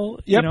pretty well.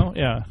 Yep.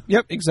 Yeah.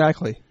 Yep,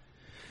 exactly.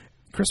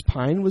 Chris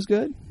Pine was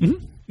good.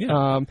 Mm-hmm.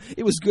 Yeah.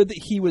 It was good that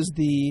he was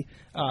the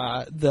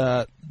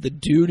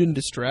dude in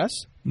distress.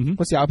 Mm-hmm.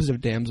 What's the opposite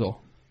of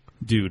damsel?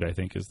 Dude, I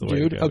think is the dude.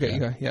 way. Dude.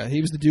 Okay, yeah.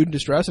 He was the dude in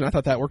distress, and I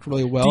thought that worked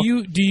really well.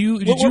 Did you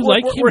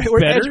like him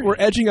better? We're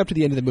edging up to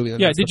the end of the movie.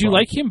 Yeah. Did you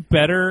like him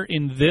better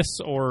in this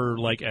or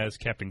like as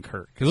Captain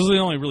Kirk? Because those are the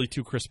only really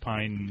two Chris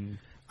Pine.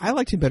 I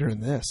liked him better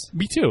in this.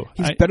 Me too.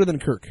 He's better than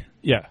Kirk.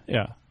 Yeah.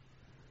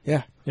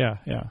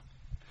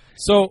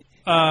 So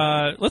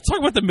let's talk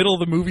about the middle of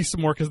the movie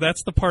some more, because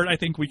that's the part I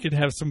think we could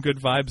have some good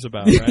vibes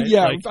about. Right?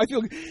 Yeah, I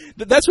feel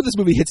that's where this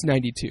movie hits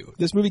 92.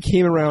 This movie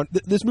came around.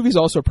 This movie is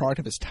also a product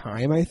of its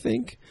time. I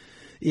think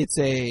it's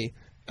a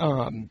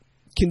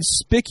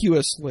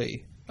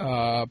conspicuously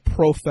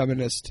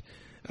pro-feminist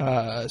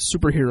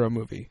superhero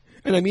movie,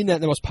 and I mean that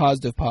in the most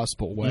positive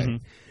possible way.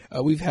 Mm-hmm.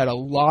 We've had a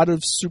lot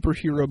of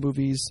superhero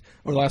movies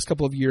over the last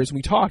couple of years, and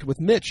we talked with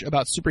Mitch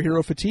about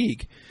superhero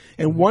fatigue.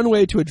 And one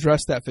way to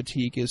address that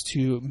fatigue is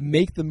to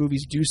make the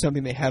movies do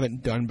something they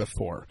haven't done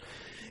before.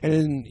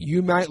 And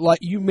you may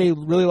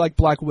really like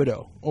Black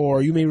Widow,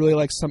 or you may really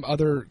like some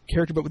other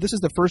character, but this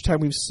is the first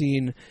time we've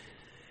seen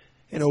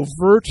an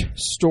overt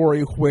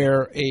story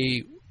where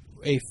a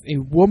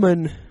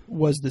woman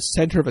was the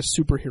center of a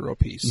superhero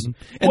piece. Mm-hmm.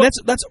 And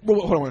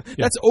hold on. Yeah.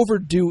 That's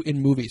overdue in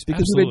movies,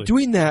 because Absolutely. We've been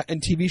doing that in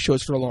TV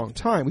shows for a long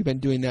time. We've been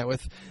doing that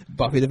with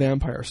Buffy the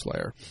Vampire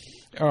Slayer.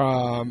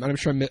 And I'm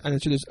sure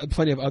there's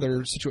plenty of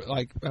other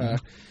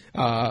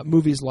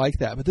movies like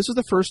that. But this was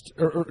the first,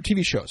 or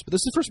TV shows, but this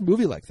is the first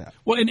movie like that.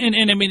 Well,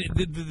 and I mean,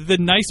 the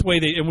nice way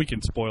and we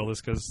can spoil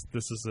this because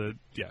this is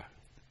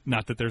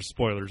not that there's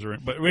spoilers,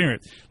 but anyway,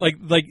 like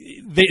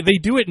they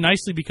do it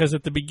nicely, because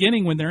at the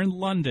beginning when they're in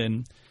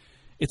London,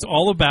 it's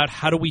all about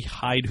how do we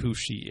hide who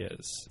she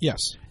is. Yes.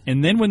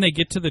 And then when they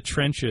get to the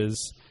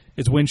trenches,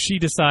 it's when she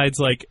decides,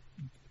 like,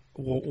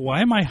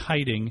 why am I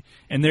hiding?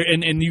 And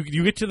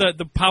you get to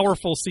the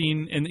powerful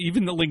scene, and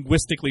even the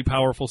linguistically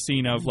powerful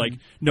scene of, like,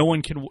 no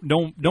man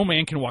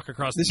can walk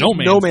across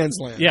no man's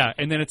land. Yeah,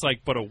 and then it's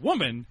like, but a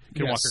woman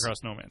can walk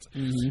across no man's.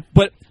 Mm-hmm.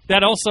 But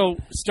that also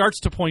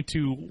starts to point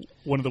to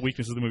one of the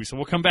weaknesses of the movie. So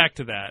we'll come back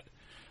to that.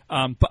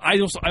 But I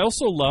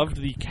also loved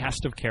the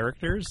cast of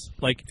characters,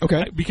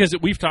 because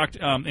we've talked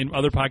in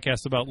other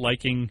podcasts about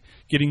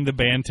getting the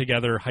band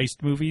together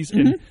heist movies,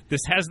 mm-hmm. and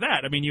this has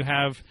that. I mean, you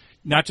have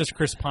not just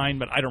Chris Pine,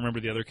 but I don't remember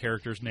the other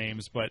characters'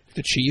 names, but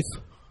the chief.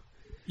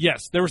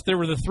 Yes, there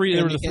were the three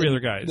other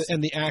guys,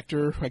 and the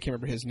actor, I can't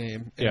remember his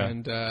name,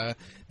 and the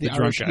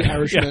drunk guy, the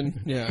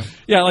Irishman, yeah,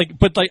 I like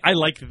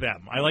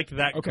them. I like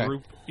that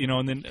group,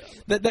 and then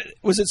that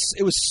was it.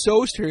 It was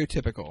so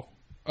stereotypical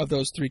of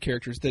those three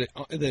characters that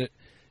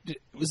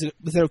was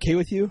that okay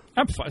with you?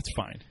 It's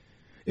fine.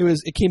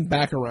 It came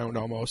back around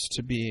almost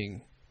to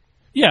being.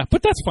 Yeah,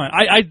 but that's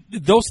fine.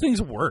 Those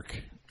things work.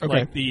 Okay.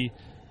 Like the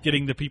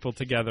getting the people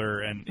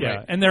together, and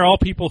right. And they're all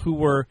people who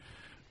were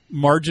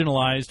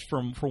marginalized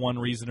for one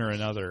reason or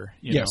another.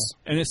 You yes.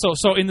 know? And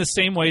so in the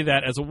same way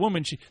that as a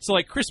woman,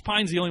 like Chris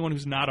Pine's the only one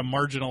who's not a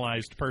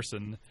marginalized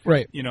person,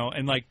 right?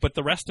 But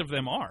the rest of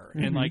them are,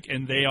 mm-hmm.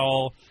 and they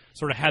all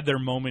sort of had their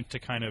moment to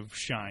kind of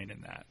shine in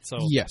that. So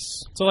yes.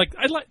 So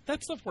I like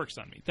that stuff works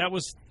on me.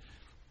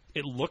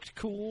 It looked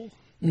cool.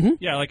 Mm-hmm.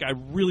 Yeah, I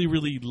really,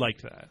 really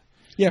liked that.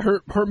 Yeah,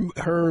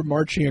 her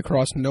marching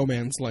across no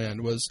man's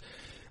land was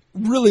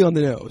really on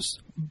the nose,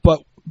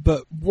 but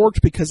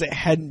worked because it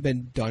hadn't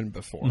been done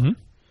before mm-hmm.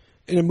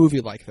 in a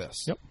movie like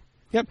this.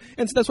 Yep.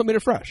 And so that's what made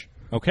it fresh.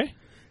 Okay.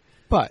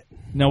 But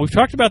now we've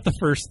talked about the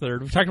first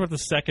third. We've talked about the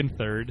second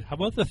third. How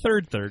about the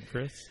third,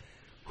 Chris?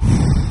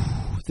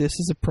 This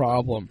is a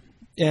problem.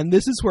 And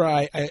this is where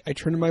I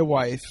turned to my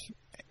wife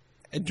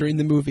during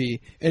the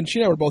movie, and she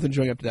and I were both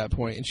enjoying up to that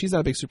point, and she's not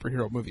a big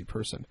superhero movie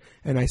person.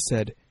 And I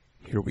said,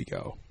 here we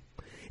go.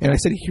 And I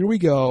said, here we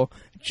go,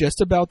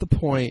 just about the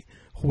point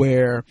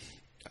where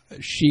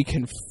she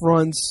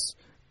confronts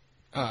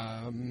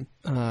Ares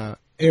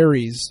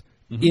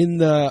mm-hmm. in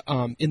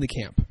the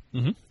camp.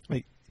 Mm-hmm.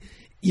 Like,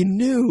 you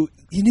knew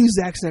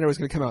Zack Snyder was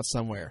going to come out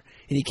somewhere,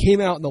 and he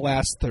came out in the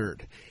last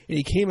third. And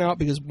he came out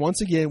because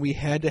once again we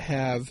had to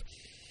have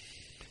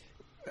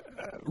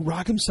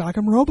Rock'em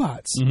Sock'em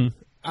robots. Mm-hmm.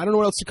 I don't know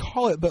what else to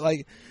call it, but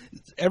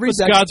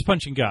it's gods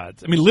punching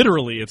gods. I mean,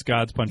 literally, it's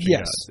gods punching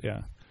gods.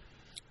 Yeah.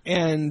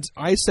 And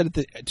I said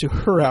to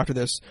her after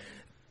this,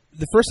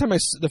 the first time I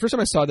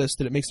saw this,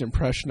 that it makes an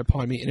impression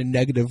upon me in a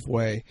negative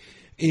way,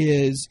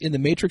 is in the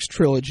Matrix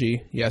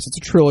trilogy. Yes, it's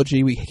a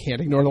trilogy. We can't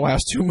ignore the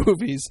last two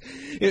movies.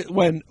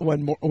 When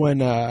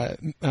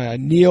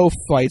Neo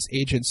fights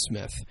Agent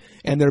Smith,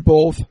 and they're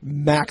both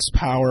max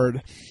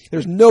powered.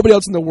 There's nobody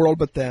else in the world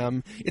but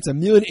them. It's a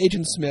million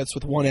Agent Smiths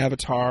with one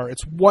avatar.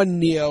 It's one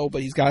Neo,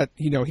 but he's got,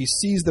 he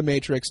sees the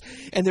Matrix,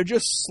 and they're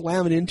just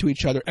slamming into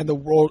each other, and the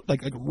world,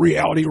 like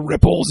reality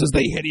ripples as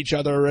they hit each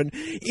other, and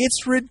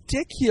it's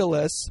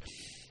ridiculous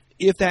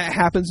if that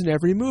happens in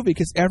every movie,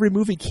 because every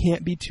movie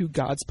can't be two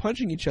gods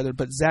punching each other,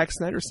 but Zack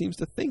Snyder seems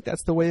to think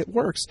that's the way it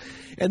works.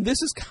 And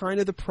this is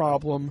kind of the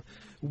problem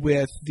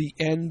with the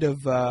end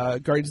of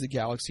Guardians of the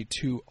Galaxy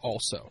 2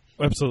 also.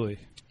 Absolutely.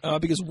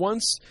 Because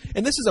once,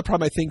 and this is a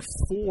problem I think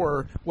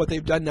for what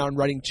they've done now in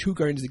writing 2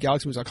 Guardians of the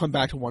Galaxy movies. I'll come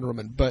back to Wonder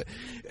Woman, but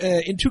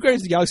in 2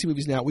 Guardians of the Galaxy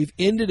movies now, we've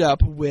ended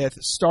up with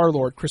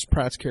Star-Lord, Chris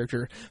Pratt's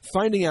character,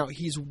 finding out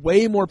he's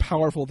way more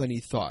powerful than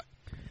he thought.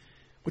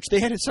 Which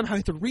they had to somehow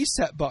hit the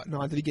reset button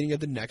on at the beginning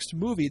of the next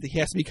movie. That he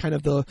has to be kind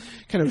of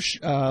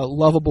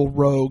lovable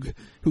rogue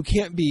who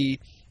can't be,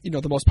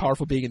 the most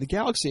powerful being in the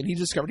galaxy. And he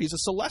discovered he's a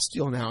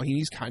Celestial now.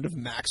 He's kind of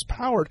max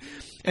powered.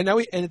 And now,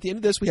 and at the end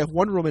of this, we have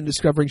Wonder Woman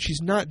discovering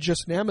she's not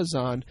just an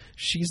Amazon;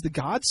 she's the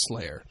God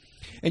Slayer.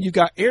 And you've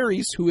got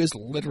Ares, who is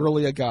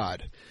literally a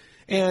god,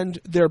 and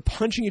they're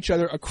punching each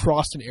other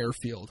across an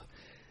airfield.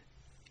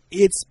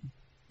 It's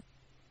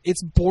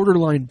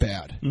borderline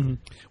bad. Mm-hmm.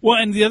 Well,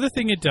 and the other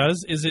thing it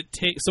does is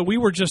so we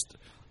were just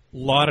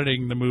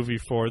lauding the movie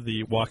for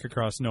the walk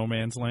across no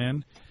man's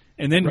land,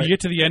 and then you get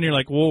to the end, and you're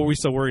like, what were we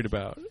so worried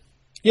about?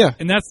 Yeah.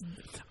 And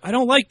I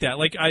don't like that.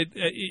 Like,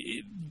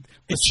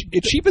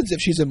 it cheapens if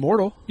she's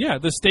immortal. Yeah,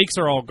 the stakes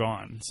are all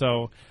gone.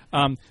 So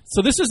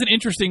this is an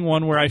interesting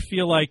one where I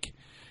feel like,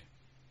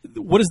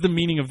 what is the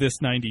meaning of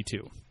this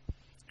 92?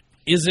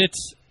 Is it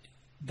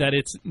that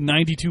it's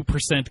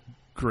 92%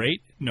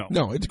 great?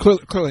 No, it's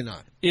clearly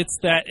not. It's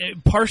that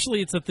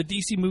partially it's that the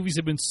DC movies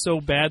have been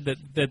so bad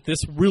that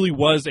this really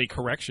was a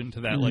correction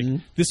to that. Mm-hmm.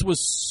 Like, this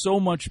was so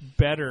much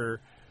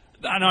better.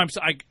 I know.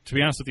 To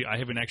be honest with you, I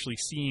haven't actually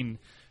seen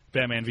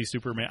Batman v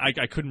Superman.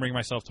 I couldn't bring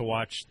myself to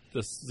watch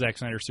the Zack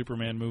Snyder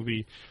Superman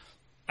movie.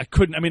 I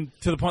couldn't. I mean,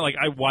 to the point like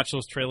I watched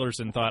those trailers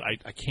and thought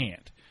I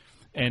can't.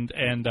 And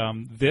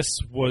this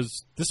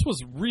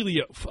was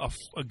really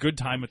a good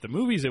time at the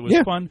movies. It was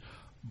fun,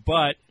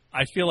 but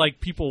I feel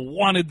like people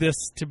wanted this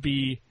to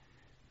be.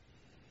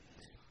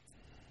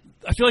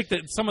 I feel like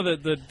that some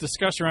of the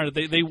discussion around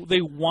it,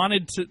 they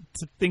wanted to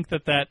think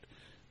that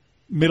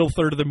middle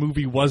third of the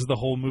movie was the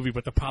whole movie,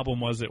 but the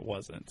problem was it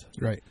wasn't.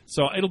 Right.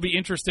 So it'll be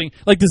interesting.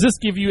 Like, does this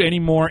give you any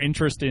more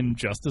interest in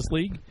Justice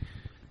League?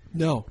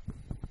 No.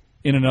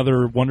 In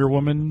another Wonder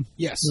Woman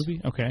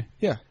movie? Okay.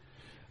 Yeah.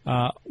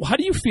 How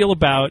do you feel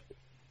about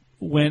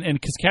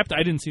because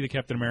I didn't see the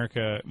Captain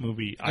America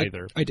movie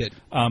either. I did.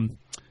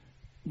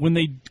 When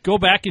they go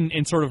back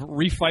and sort of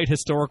refight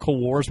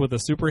historical wars with a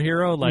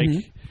superhero,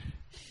 like,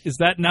 is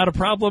that not a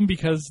problem?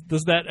 Because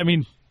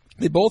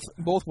they both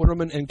Wonder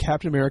Woman and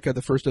Captain America,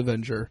 the First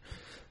Avenger,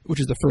 which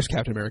is the first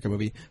Captain America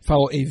movie,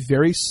 follow a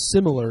very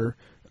similar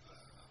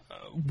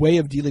way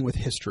of dealing with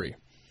history,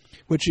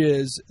 which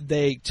is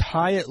they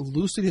tie it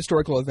loosely to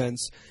historical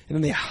events and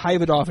then they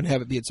hive it off and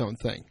have it be its own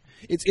thing.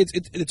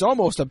 It's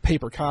almost a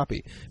paper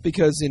copy,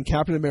 because in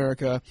Captain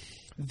America,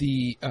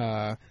 the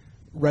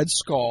Red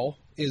Skull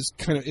is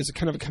kind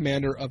of a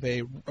commander of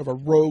a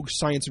rogue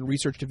science and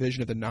research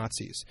division of the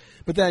Nazis.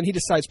 But then he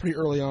decides pretty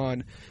early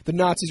on the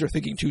Nazis are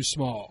thinking too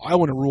small. I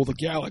want to rule the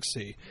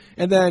galaxy.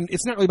 And then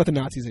it's not really about the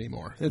Nazis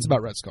anymore. It's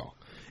about Red Skull.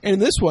 And in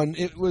this one,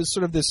 it was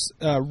sort of this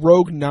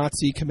rogue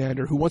Nazi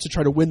commander who wants to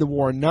try to win the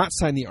war and not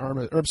sign the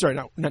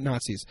not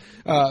Nazis,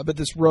 but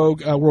this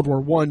rogue World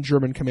War I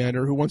German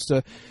commander who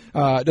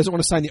doesn't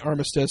want to sign the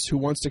armistice, who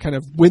wants to kind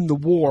of win the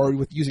war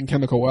with using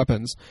chemical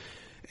weapons.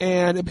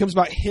 And it becomes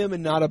about him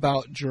and not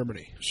about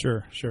Germany.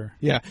 Sure.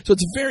 Yeah, so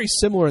it's very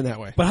similar in that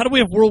way. But how do we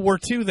have World War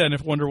II then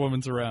if Wonder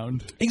Woman's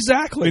around?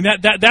 Exactly. I mean,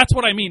 that's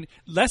what I mean.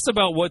 Less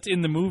about what's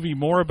in the movie,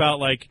 more about,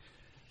 like,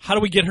 how do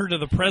we get her to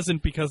the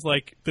present? Because,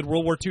 like, did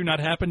World War II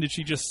not happen? Did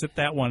she just sit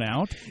that one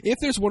out? If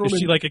there's Wonder Woman, is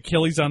she like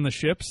Achilles on the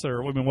ships,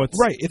 or I mean, what's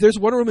right? If there's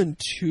Wonder Woman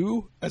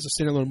 2 as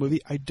a standalone movie,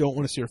 I don't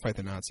want to see her fight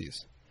the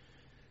Nazis.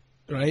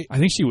 Right? I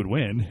think she would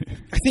win.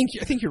 I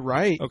think you're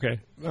right. Okay.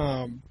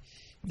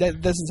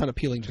 That doesn't sound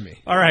appealing to me.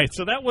 All right,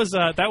 so that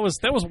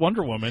was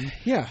Wonder Woman.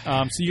 Yeah.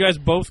 So you guys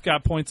both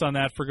got points on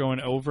that for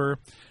going over.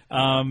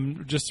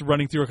 Just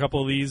running through a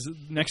couple of these.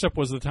 Next up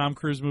was the Tom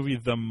Cruise movie,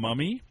 The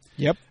Mummy.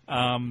 Yep.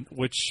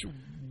 Which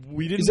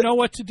we didn't know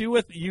what to do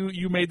with.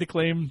 You made the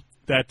claim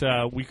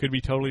that we could be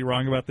totally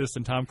wrong about this,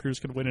 and Tom Cruise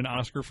could win an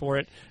Oscar for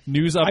it.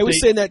 News update. I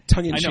was saying that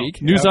tongue in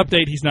cheek. News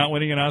update. He's not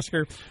winning an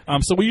Oscar.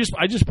 So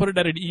I just put it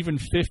at an even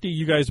 50.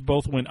 You guys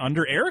both went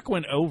under. Eric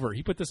went over.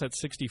 He put this at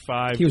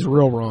 65. He was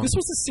real wrong. This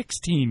was a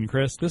 16,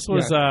 Chris. This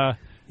was.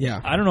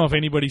 Yeah. I don't know if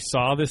anybody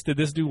saw this. Did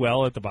this do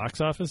well at the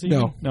box office?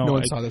 Even? No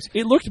one saw this.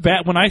 It looked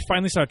bad when I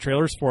finally saw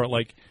trailers for it.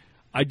 Like,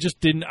 I just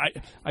didn't.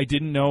 I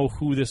didn't know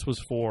who this was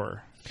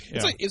for.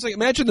 Yeah. It's like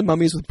imagine The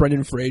Mummies with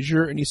Brendan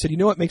Fraser, and you said, you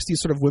know what makes these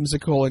sort of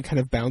whimsical and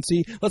kind of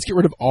bouncy? Let's get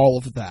rid of all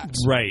of that.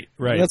 Right.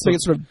 Let's make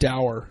it sort of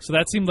dour. So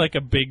that seemed like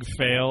a big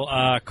fail.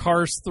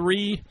 Cars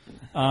 3,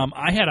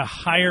 I had a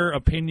higher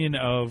opinion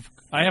of.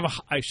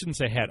 I shouldn't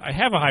say had. I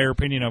have a higher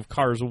opinion of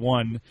Cars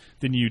 1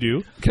 than you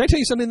do. Can I tell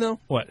you something though?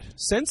 What?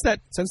 Since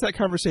that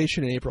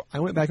conversation in April, I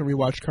went back and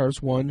rewatched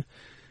Cars 1.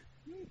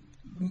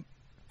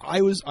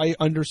 I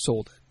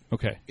undersold it.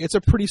 Okay. It's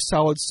a pretty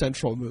solid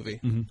central movie.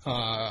 Mm-hmm.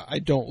 I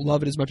don't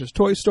love it as much as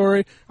Toy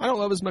Story. I don't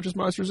love it as much as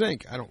Monsters,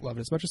 Inc. I don't love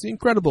it as much as The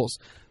Incredibles.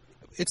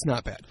 it's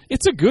not bad.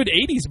 It's a good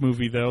 '80s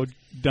movie though,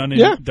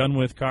 done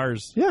with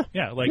cars. Yeah,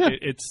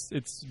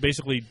 it's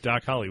basically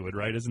Doc Hollywood,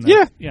 right? Isn't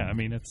that? Yeah. I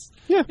mean,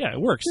 it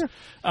works.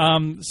 Yeah.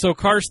 So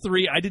Cars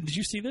 3, did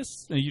you see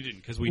this? No, you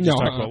didn't, because we just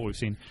talked about what we've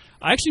seen.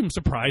 I actually am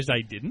surprised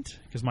I didn't,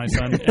 because my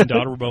son and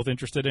daughter were both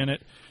interested in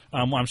it.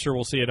 I'm sure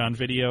we'll see it on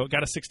video. It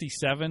got a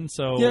 67,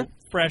 so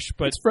fresh,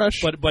 but it's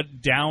fresh,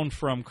 but down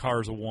from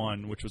Cars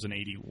 1, which was an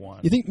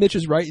 81. You think Mitch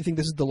is right? You think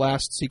this is the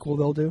last sequel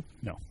they'll do?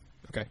 No.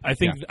 Okay. I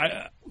think,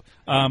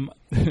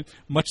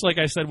 much like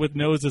I said with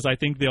Noses, I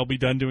think they'll be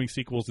done doing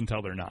sequels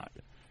until they're not.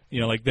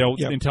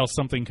 Until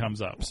something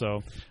comes up.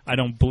 So I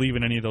don't believe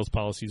in any of those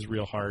policies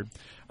real hard.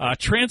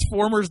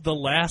 Transformers: The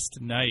Last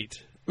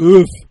Night.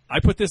 Oof. I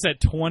put this at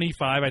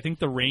 25. I think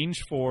the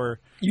range for...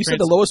 You said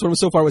the lowest one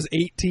so far was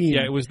 18.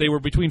 Yeah, they were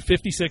between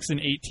 56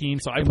 and 18,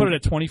 so I put it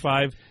at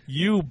 25.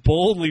 You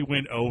boldly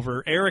went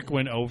over. Eric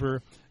went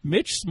over.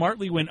 Mitch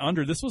smartly went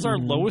under. This was our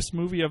lowest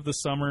movie of the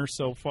summer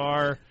so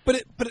far.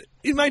 But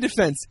in my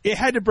defense, it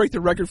had to break the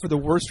record for the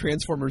worst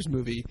Transformers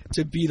movie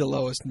to be the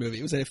lowest movie.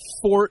 It was at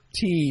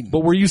 14.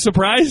 But were you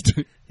surprised?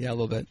 Yeah, a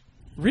little bit.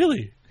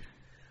 Really?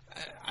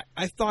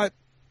 I thought...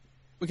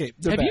 Okay,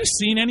 have you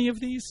seen any of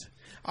these?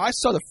 I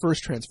saw the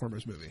first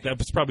Transformers movie. That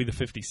was probably the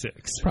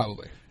 56.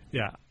 Probably.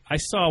 Yeah. I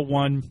saw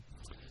one.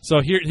 So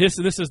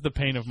this is the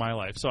pain of my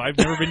life. So I've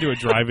never been to a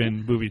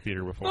drive-in movie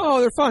theater before. Oh,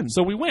 they're fun.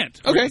 So we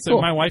went. Okay, so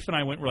cool. My wife and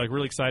I went. We're like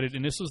really excited.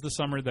 And this was the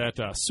summer that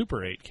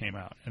Super 8 came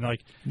out. And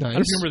like, nice. I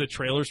don't remember the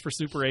trailers for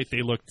Super 8.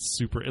 They looked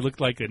super. It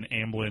looked like an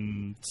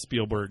Amblin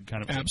Spielberg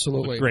kind of.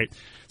 Absolutely. Great.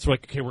 So we're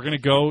like, okay, we're going to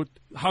go.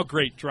 How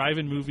great.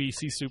 Drive-in movie,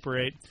 see Super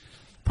 8.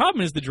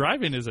 Problem is the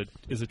drive-in is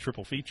a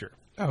triple feature.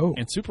 Oh.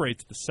 And Super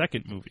 8's the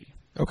second movie.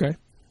 Okay.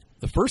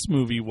 The first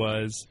movie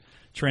was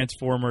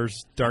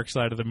Transformers Dark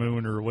Side of the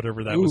Moon or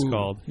whatever that was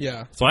called.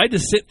 Yeah. So I had to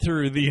sit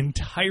through the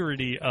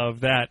entirety of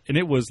that, and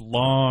it was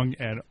long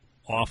and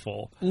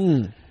awful.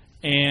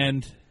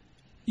 And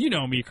you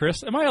know me,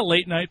 Chris. Am I a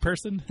late night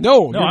person?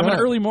 No, I'm not. an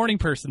early morning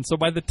person. So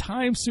by the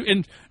time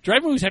and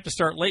drive movies have to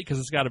start late because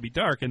it's got to be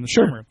dark in the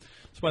summer.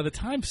 So by the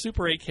time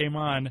Super 8 came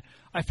on,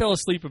 I fell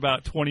asleep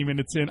about 20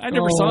 minutes in. I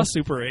never saw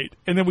Super 8,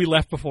 and then we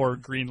left before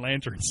Green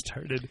Lantern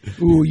started.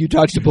 Ooh, you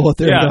dodged a bullet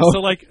there. Yeah, though.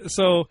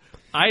 so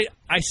I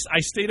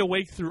stayed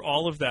awake through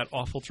all of that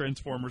awful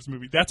Transformers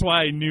movie. That's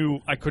why I knew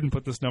I couldn't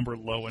put this number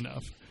low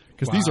enough,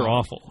 because these are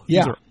awful.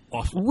 Yeah. These are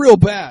awful. Real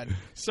bad.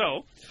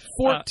 So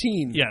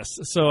 14. Yes.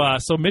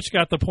 So Mitch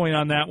got the point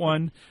on that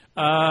one.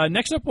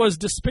 Next up was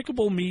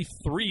Despicable Me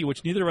 3,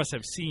 which neither of us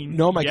have seen.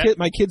 No, my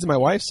kids and my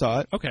wife saw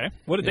it. Okay.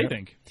 What did they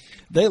think?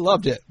 They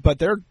loved it, but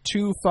they're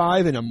 2,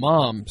 5, and a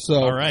mom. So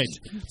all right.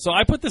 So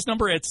I put this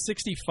number at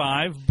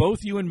 65. Both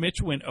you and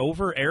Mitch went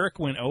over. Eric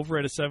went over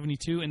at a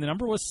 72, and the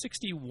number was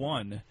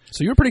 61.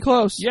 So you were pretty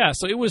close. Yeah.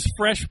 So it was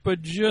fresh,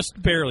 but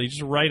just barely,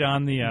 just right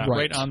on the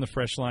right on the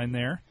fresh line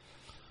there.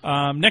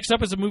 Next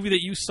up is a movie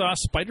that you saw,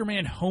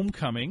 Spider-Man: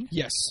 Homecoming.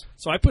 Yes.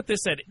 So I put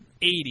this at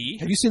 80.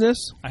 Have you seen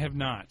this? I have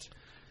not.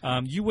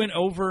 You went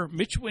over.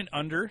 Mitch went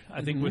under,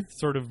 I think, with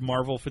sort of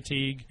Marvel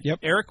fatigue. Yep.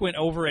 Eric went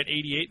over at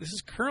 88. This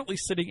is currently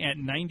sitting at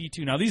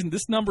 92. Now,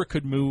 this number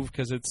could move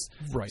because it's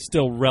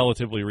still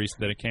relatively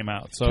recent that it came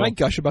out. So can I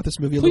gush about this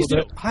movie a little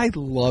bit? I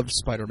loved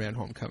Spider-Man: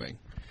 Homecoming.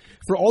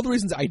 For all the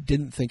reasons I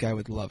didn't think I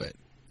would love it.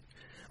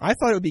 I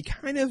thought it would be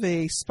kind of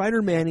a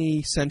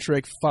Spider-Man-y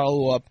centric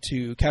follow-up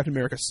to Captain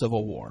America: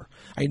 Civil War.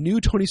 I knew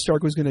Tony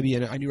Stark was going to be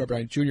in it. I knew Robert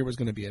Downey Jr. was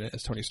going to be in it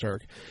as Tony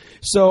Stark.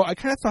 So I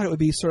kind of thought it would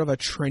be sort of a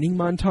training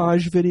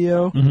montage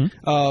video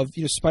of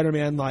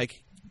Spider-Man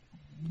like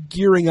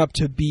gearing up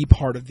to be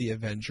part of the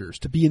Avengers,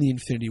 to be in the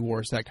Infinity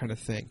Wars, that kind of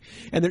thing.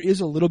 And there is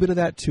a little bit of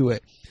that to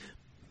it.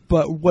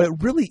 But what it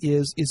really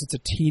is it's a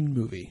teen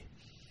movie.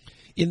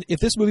 If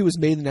this movie was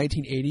made in the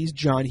 1980s,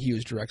 John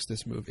Hughes directs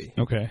this movie.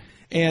 Okay.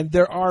 And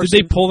there are... Did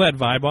they pull that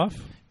vibe off?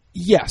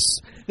 Yes.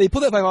 They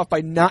pull that vibe off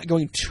by not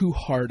going too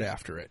hard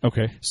after it.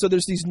 Okay. So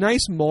there's these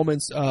nice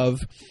moments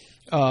of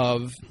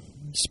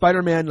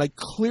Spider-Man like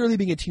clearly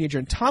being a teenager,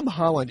 and Tom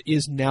Holland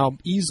is now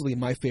easily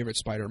my favorite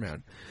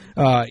Spider-Man.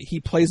 He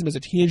plays him as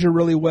a teenager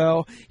really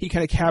well. He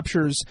kind of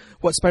captures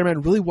what Spider-Man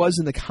really was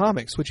in the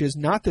comics, which is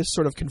not this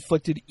sort of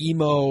conflicted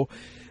emo...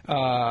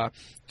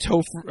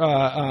 Tobey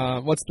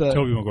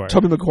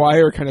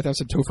Maguire kind of. I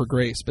said Topher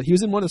Grace, but he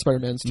was in one of the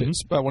Spider-Mans too.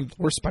 One of the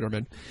worst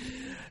Spider-Man.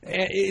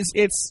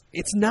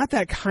 It's not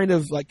that kind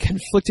of like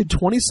conflicted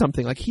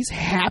 20-something. Like he's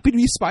happy to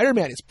be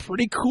Spider-Man. It's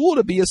pretty cool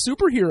to be a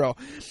superhero,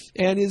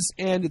 and it's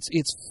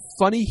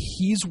funny.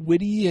 He's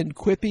witty and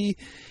quippy,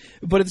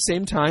 but at the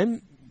same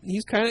time,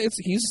 he's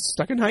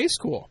stuck in high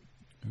school.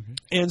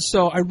 And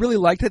so I really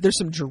liked it. There's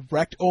some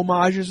direct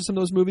homages to some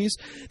of those movies.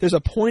 There's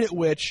a point at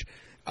which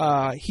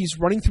he's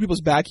running through people's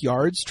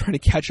backyards trying to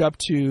catch up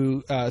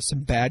to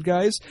some bad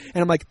guys,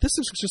 and I'm like, this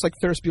is just like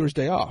Ferris Bueller's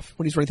Day Off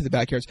when he's running through the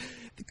backyards.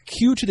 The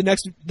cue to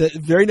the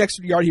very next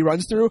yard he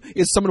runs through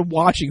is someone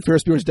watching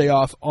Ferris Bueller's Day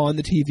Off on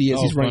the TV as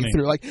he's running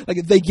through. Like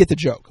they get the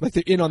joke, like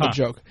they're in on the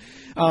joke.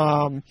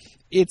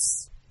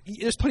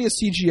 There's plenty of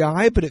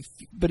CGI,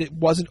 but it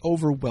wasn't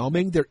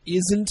overwhelming. There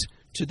isn't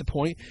to the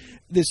point.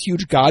 This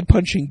huge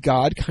God-punching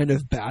God kind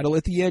of battle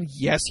at the end.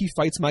 Yes, he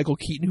fights Michael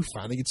Keaton, who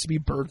finally gets to be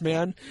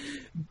Birdman.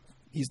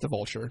 He's the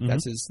Vulture. Mm-hmm.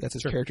 That's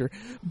his character.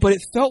 But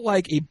it felt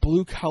like a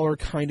blue-collar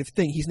kind of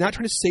thing. He's not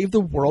trying to save the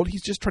world.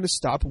 He's just trying to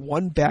stop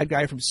one bad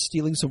guy from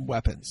stealing some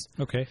weapons.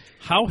 Okay.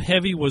 How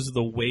heavy was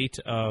the weight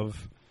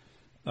of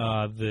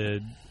the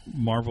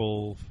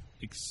Marvel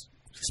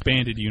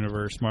expanded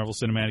universe, Marvel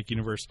Cinematic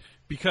Universe?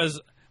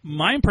 Because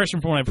my impression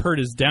from what I've heard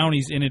is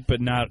Downey's in it,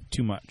 but not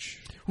too much.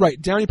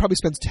 Right. Downey probably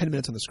spends 10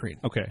 minutes on the screen.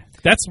 Okay.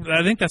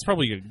 I think that's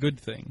probably a good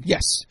thing.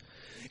 Yes.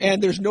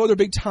 And there's no other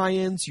big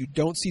tie-ins. You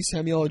don't see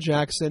Samuel L.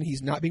 Jackson.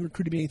 He's not being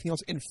recruited to be anything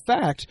else. In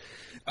fact,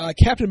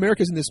 Captain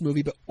America's in this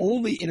movie, but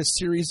only in a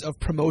series of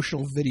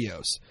promotional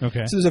videos.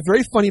 Okay. So there's a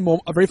very funny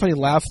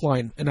laugh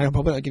line, and I'm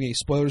probably not giving any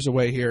spoilers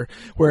away here,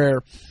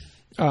 where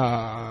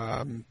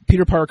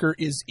Peter Parker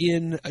is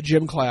in a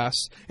gym class,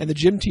 and the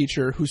gym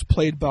teacher, who's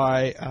played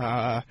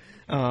by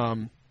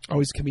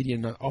he's a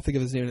comedian. I'll think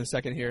of his name in a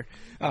second here,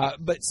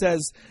 but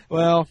says,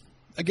 well,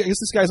 I guess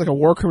this guy's like a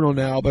war criminal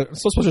now, but I'm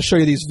still supposed to show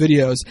you these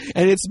videos.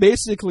 And it's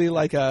basically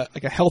like a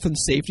health and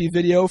safety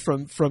video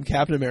from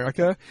Captain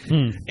America.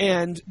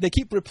 And they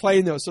keep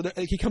replaying those. So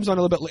he comes on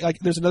a little bit, like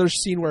there's another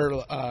scene where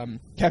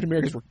Captain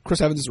America's,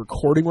 Chris Evans is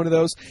recording one of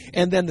those.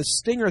 And then the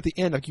stinger at the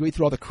end, like you wait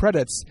through all the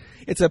credits,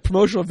 it's a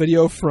promotional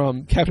video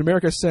from Captain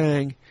America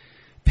saying,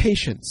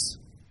 patience,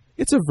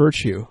 it's a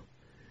virtue.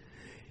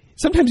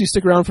 Sometimes you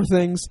stick around for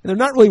things, and they're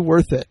not really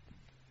worth it.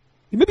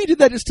 Maybe he did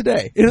that just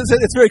today.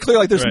 It's very clear.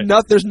 Like there's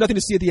nothing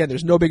to see at the end.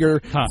 There's no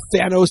bigger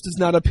Thanos does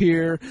not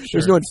appear. Sure.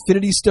 There's no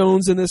Infinity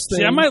Stones in this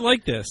thing. See, I might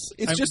like this.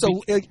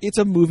 It's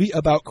a movie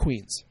about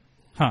Queens.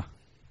 Huh.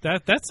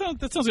 That sounds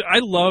good. I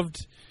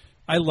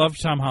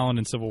loved Tom Holland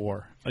in Civil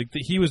War. Like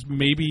he was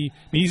maybe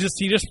he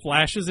just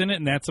flashes in it,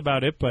 and that's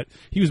about it. But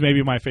he was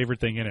maybe my favorite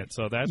thing in it.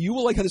 So that you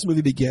will like how this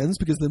movie begins,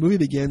 because the movie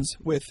begins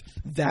with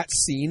that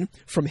scene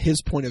from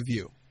his point of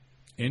view.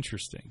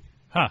 Interesting.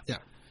 Huh. Yeah.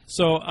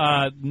 So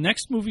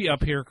next movie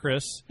up here,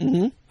 Chris,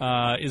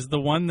 is the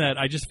one that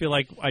I just feel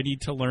like I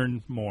need to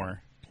learn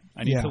more.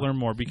 I need to learn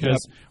more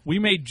because we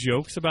made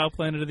jokes about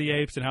Planet of the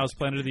Apes and how it's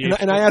Planet of the Apes.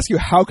 And I asked you,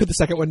 how could the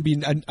second one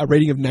be a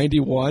rating of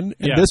 91?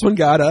 And this one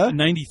got a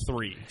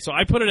 93. So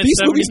I put it at 75.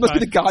 These movies must be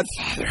the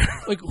Godfather.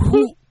 Like,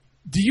 who?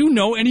 Do you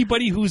know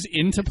anybody who's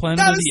into Planet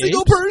of the Apes? Not a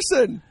single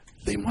person.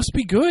 They must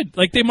be good.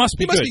 Like, they must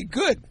be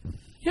good.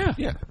 Yeah.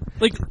 Yeah.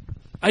 Like,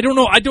 I don't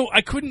know.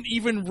 I couldn't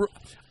even...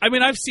 I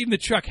mean, I've seen the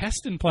Chuck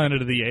Heston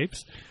Planet of the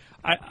Apes.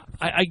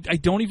 I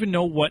don't even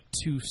know what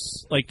to...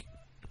 Like,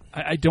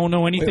 I don't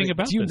know anything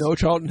about this. Do you know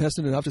Charlton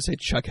Heston enough to say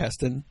Chuck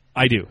Heston?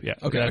 I do, yeah.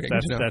 Okay,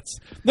 that's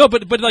no,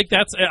 but like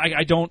that's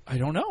I don't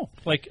know.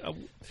 Like,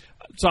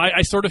 so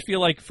I sort of feel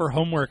like for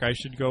homework I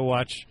should go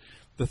watch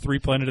the 3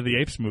 Planet of the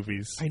Apes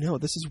movies. I know,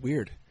 this is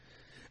weird.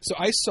 So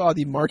I saw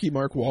the Mark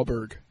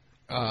Wahlberg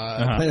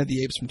Planet of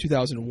the Apes from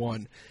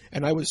 2001,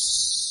 and I was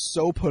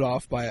so put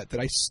off by it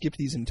that I skipped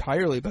these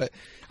entirely. But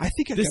I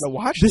think I gotta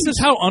watch this. This is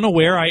how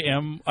unaware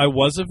I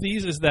was of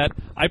these. Is that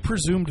I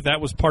presumed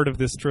that was part of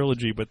this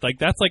trilogy, but like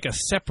that's like a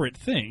separate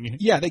thing.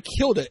 Yeah, they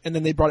killed it, and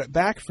then they brought it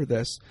back for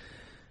this.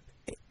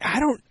 I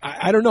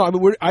don't know. I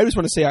mean, I just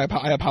want to say I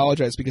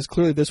apologize, because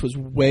clearly this was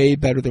way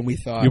better than we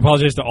thought. You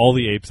apologize to all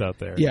the apes out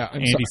there. Yeah,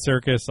 Andy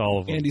Serkis, all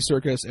of them. Andy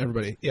Serkis,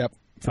 everybody. Yep.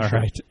 All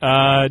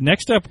right.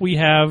 Next up, we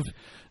have.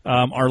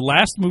 Our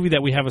last movie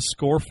that we have a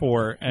score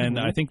for, and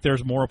I think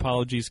there's more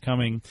apologies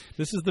coming.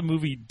 This is the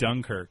movie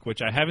Dunkirk,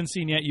 which I haven't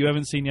seen yet. You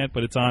haven't seen yet,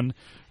 but it's on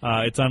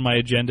my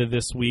agenda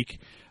this week.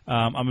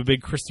 I'm a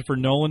big Christopher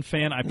Nolan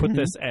fan. I put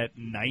this at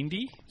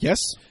 90. Yes.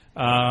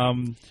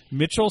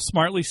 Mitchell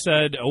smartly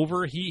said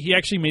over. He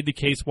actually made the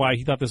case why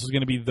he thought this was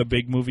going to be the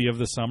big movie of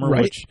the summer,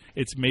 which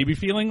it's maybe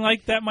feeling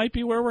like that might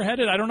be where we're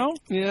headed. I don't know.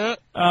 Yeah.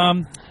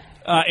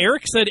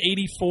 Eric said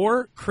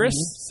 84. Chris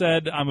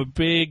said, I'm a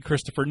big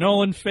Christopher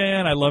Nolan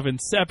fan. I love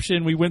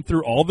Inception. We went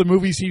through all the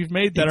movies he's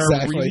made that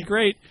are really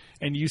great.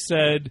 And you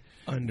said...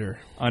 Under.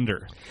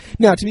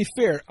 Now, to be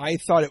fair, I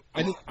thought it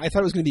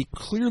was going to be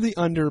clearly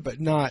under, but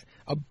not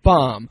a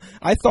bomb.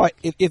 I thought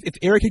if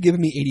Eric had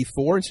given me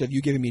 84 instead of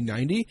you giving me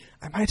 90,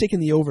 I might have taken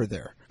the over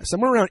there.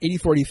 Somewhere around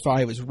 84,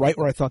 85 is right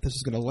where I thought this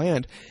was going to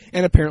land,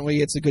 and apparently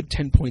it's a good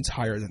 10 points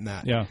higher than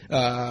that. Yeah.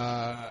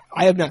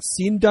 I have not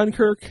seen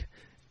Dunkirk.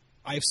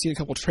 I've seen a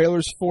couple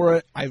trailers for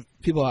it.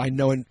 People I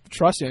know and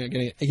trust, and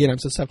again, I'm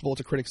susceptible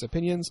to critics'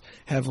 opinions,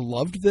 have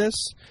loved this.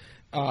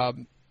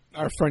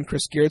 Our friend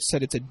Chris Garrett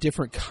said it's a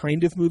different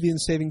kind of movie than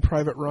Saving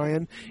Private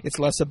Ryan. It's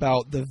less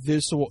about the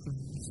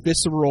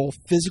visceral,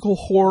 physical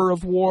horror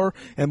of war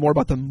and more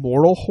about the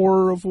moral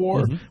horror of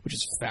war, which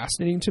is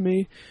fascinating to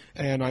me.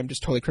 And I'm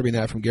just totally cribbing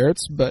that from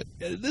Garrett's. But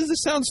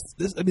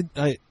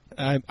I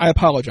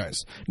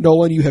apologize.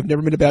 Nolan, you have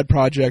never been a bad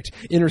project.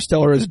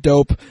 Interstellar is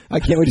dope. I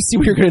can't wait to see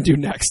what you're going to do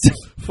next.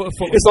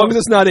 As long as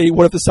it's not a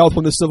What If the South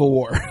Won the Civil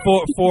War.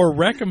 For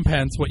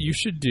recompense, what you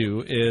should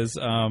do is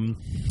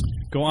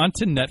Go on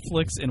to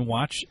Netflix and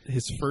watch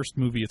his first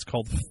movie. It's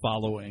called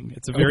Following.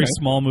 It's a very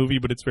small movie,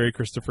 but it's very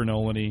Christopher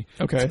Nolan-y.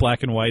 Okay. It's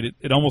black and white.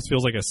 It almost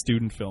feels like a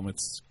student film.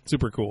 It's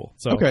super cool.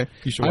 So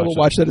you should watch I will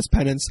watch that as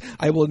penance.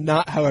 I will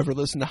not, however,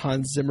 listen to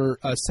Hans Zimmer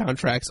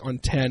soundtracks on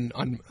 10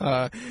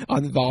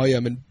 on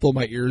volume and blow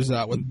my ears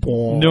out with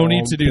boom. No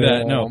need to do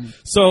that. No.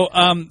 So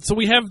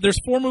there's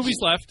 4 movies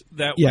left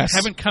that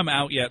haven't come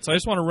out yet. So I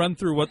just want to run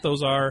through what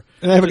those are.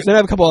 And I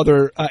have a couple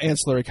other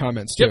ancillary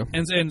comments too. Yep.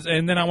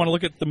 And then I want to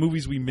look at the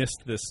movies we missed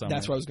this summer.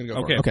 That's what I was going to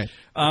go for. Okay.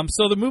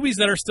 So the movies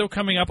that are still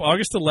coming up,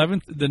 August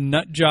 11th, The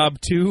Nut Job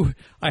 2,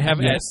 I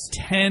have at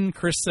 10.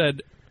 Chris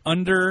said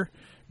under.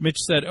 Mitch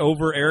said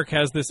over. Eric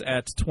has this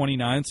at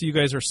 29. So you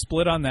guys are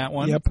split on that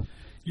one. Yep.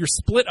 You're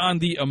split on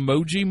the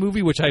Emoji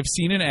Movie, which I've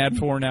seen an ad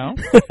for now.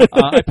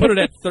 I put it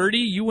at 30.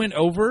 You went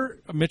over.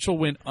 Mitchell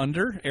went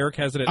under. Eric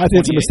has it at 28. I think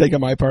it's a mistake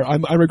on my part.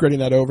 I'm regretting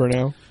that over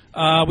now.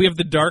 We have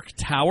The Dark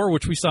Tower,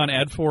 which we saw an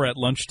ad for at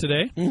lunch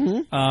today.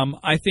 Mm-hmm.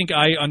 I think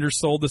I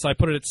undersold this. I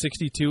put it at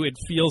 62. It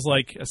feels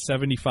like a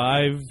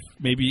 75,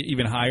 maybe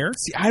even higher.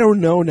 See, I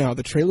don't know now.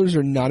 The trailers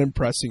are not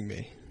impressing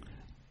me.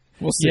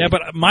 We'll see. Yeah,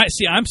 but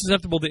I'm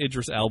susceptible to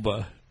Idris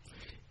Elba.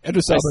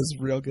 Idris Elba's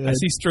real good. I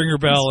see Stringer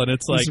Bell, and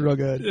it's like, he's real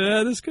good.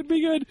 Yeah, this could be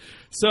good.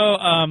 So,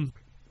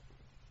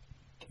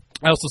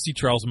 I also see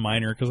Charles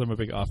Minor because I'm a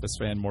big Office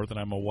fan more than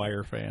I'm a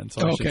Wire fan,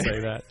 so I should say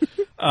that.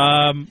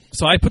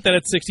 So I put that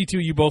at 62.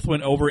 You both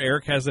went over.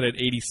 Eric has it at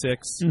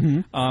 86.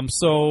 Mm-hmm.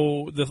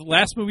 So the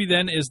last movie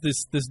then is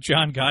this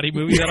John Gotti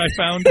movie that I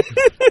found.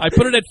 I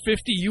put it at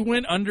 50. You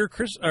went under.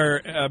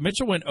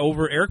 Mitchell went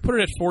over. Eric put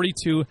it at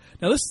 42.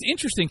 Now this is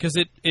interesting because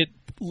it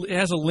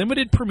has a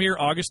limited premiere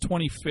August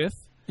 25th,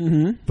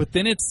 but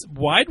then it's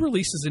wide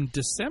releases in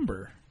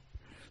December.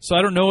 So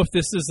I don't know if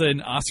this is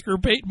an Oscar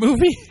bait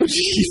movie.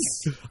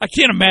 I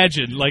can't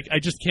imagine. I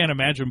just can't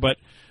imagine. But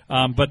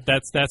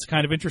that's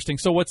kind of interesting.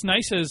 So what's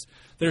nice is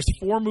there's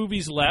 4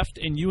 movies left,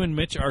 and you and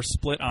Mitch are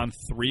split on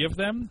 3 of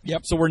them.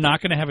 Yep. So we're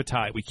not going to have a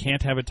tie. We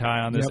can't have a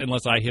tie on this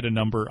unless I hit a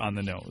number on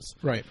the nose.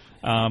 Right.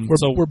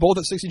 We're both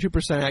at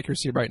 62%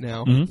 accuracy right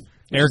now. Mm-hmm.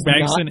 Eric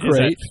Magnuson is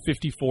at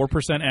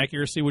 54%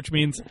 accuracy, which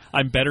means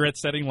I'm better at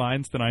setting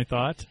lines than I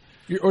thought.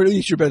 Or at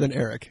least you're better than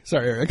Eric.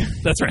 Sorry, Eric.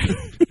 That's right.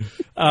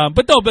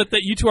 But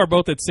you two are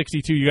both at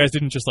 62. You guys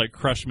didn't just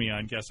crush me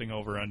on guessing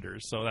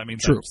over-unders, so that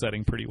means I'm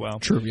setting pretty well.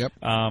 True, yep.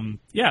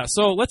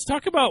 So let's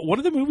talk about what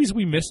are the movies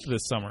we missed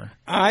this summer.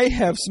 I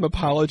have some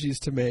apologies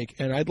to make,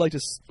 and I'd like to.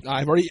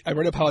 I've already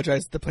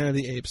apologized to the Planet of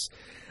the Apes.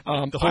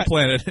 The whole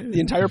planet. The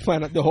entire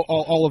planet,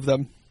 all of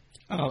them.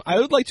 I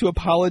would like to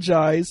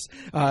apologize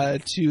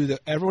to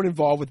everyone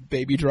involved with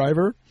Baby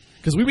Driver.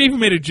 Because we even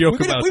made a joke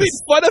about this. We made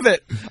fun of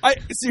it.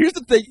 So here's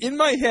the thing. In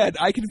my head,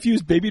 I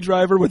confused Baby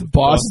Driver with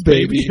Boss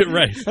Baby.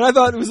 Right. And I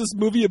thought it was this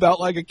movie about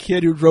a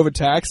kid who drove a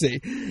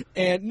taxi.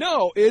 And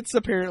no, it's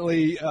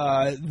apparently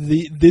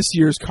this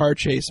year's car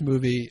chase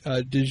movie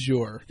du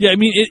jour. Yeah, I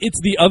mean,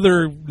 it's the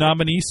other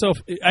nominee. So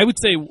I would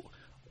say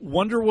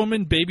Wonder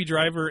Woman, Baby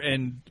Driver,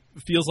 and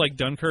Feels Like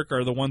Dunkirk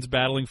are the ones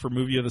battling for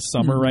movie of the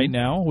summer right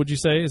now, would you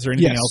say? Is there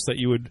anything else that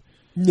you would...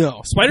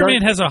 No.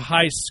 Spider-Man has a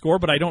high score,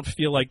 but I don't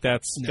feel like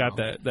that's got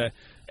the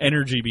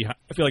energy behind.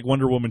 I feel like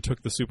Wonder Woman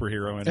took the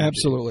superhero energy.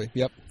 Absolutely.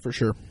 Yep, for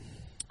sure.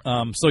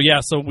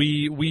 So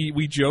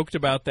we joked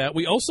about that.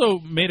 We also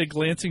made a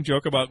glancing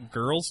joke about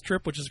Girls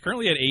Trip, which is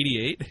currently at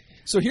 88.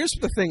 So here's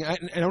the thing,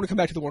 and I want to come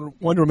back to the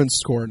Wonder Woman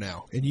score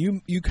now. And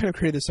you kind of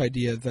created this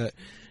idea that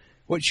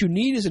what you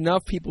need is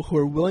enough people who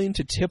are willing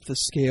to tip the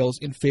scales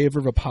in favor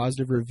of a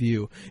positive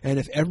review. And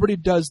if everybody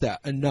does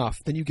that enough,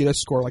 then you get a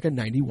score like a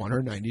 91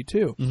 or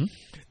 92.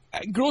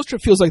 Mm-hmm. Girls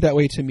Trip feels like that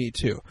way to me,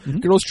 too.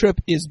 Mm-hmm. Girls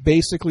Trip is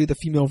basically the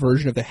female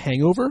version of The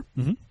Hangover.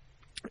 Mm-hmm.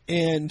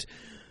 And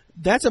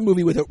that's a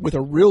movie with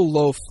a real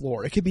low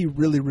floor. It could be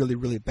really, really,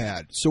 really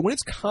bad. So when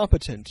it's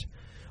competent,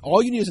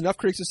 all you need is enough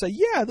critics to say,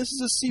 yeah, this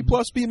is a C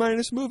plus B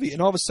minus movie,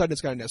 and all of a sudden it's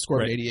got a net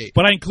score of 88.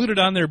 But I included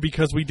on there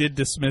because we did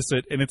dismiss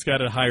it, and it's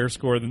got a higher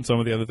score than some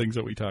of the other things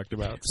that we talked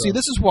about. So. See,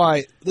 this is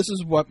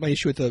what my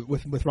issue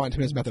with Rotten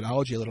Tomatoes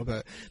methodology a little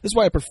bit. This is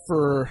why I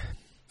prefer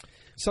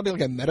something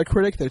like a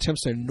Metacritic that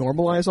attempts to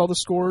normalize all the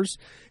scores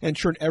and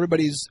turn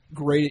everybody's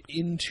graded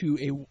into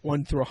a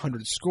 1 through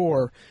 100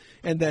 score,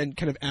 and then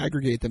kind of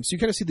aggregate them. So you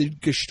kind of see the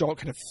gestalt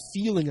kind of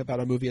feeling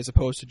about a movie as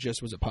opposed to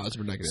just was it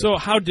positive or negative. So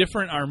how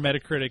different are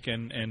Metacritic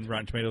and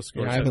Rotten Tomatoes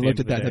scores? Yeah, I haven't looked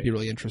at that. That'd be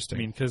really interesting.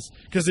 I mean,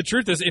 because the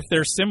truth is, if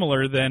they're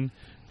similar, then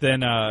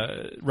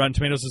Rotten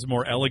Tomatoes is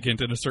more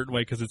elegant in a certain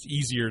way because it's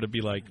easier to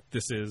be like,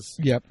 this is...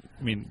 Yep.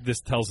 I mean, this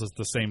tells us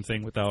the same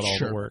thing without all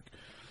the work.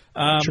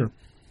 Sure.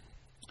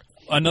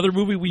 Another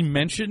movie we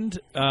mentioned,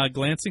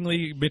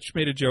 glancingly, Mitch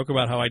made a joke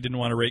about how I didn't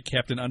want to rate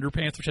Captain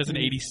Underpants, which has an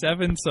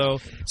 87, so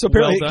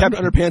apparently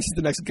Captain Underpants is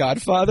the next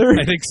Godfather?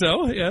 I think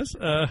so, yes.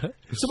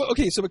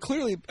 But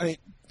clearly,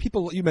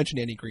 people, you mentioned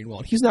Andy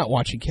Greenwald. He's not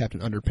watching Captain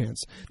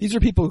Underpants. These are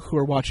people who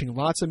are watching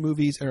lots of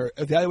movies and are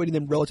evaluating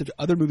them relative to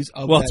other movies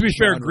of that to be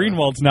genre. fair,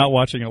 Greenwald's not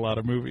watching a lot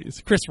of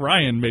movies. Chris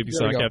Ryan maybe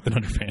saw Captain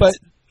Underpants. But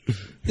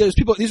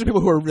these are people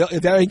who are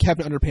evaluating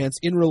Captain Underpants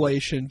in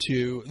relation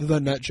to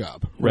The Nut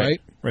Job, right?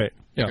 Right.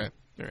 Yeah. Okay.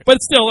 Right.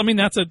 But still, I mean,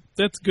 that's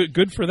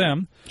good for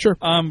them. Sure.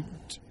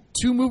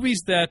 Two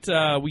movies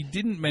that we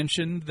didn't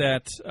mention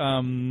that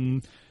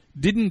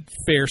didn't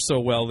fare so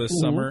well this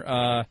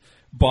summer.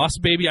 Boss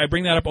Baby. I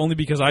bring that up only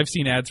because I've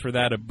seen ads for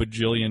that a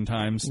bajillion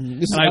times.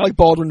 This is Alec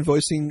Baldwin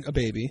voicing a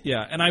baby.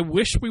 Yeah, and I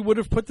wish we would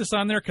have put this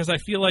on there because I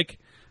feel like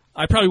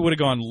I probably would have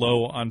gone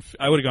low on.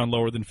 I would have gone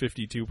lower than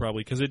 52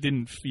 probably because it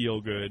didn't feel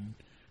good.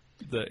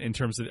 In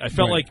terms of, I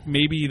felt like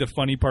maybe the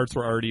funny parts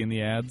were already in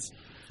the ads.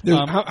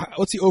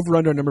 What's the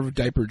over/under number of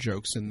diaper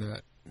jokes in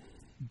that?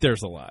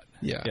 There's a lot.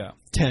 Yeah.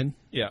 10.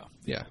 Yeah.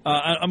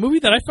 A movie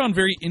that I found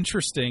very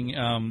interesting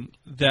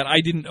that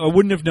I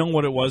wouldn't have known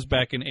what it was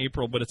back in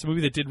April, but it's a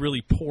movie that did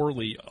really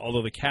poorly,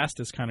 although the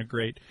cast is kind of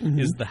great,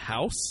 is The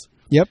House.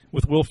 Yep.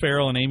 With Will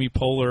Ferrell and Amy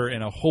Poehler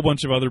and a whole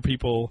bunch of other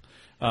people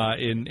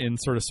in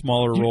sort of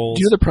smaller roles.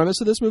 Do you know the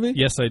premise of this movie?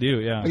 Yes, I do,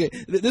 yeah. Okay,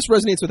 this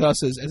resonates with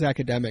us as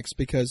academics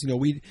because,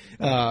 we,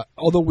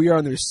 although we are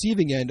on the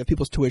receiving end of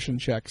people's tuition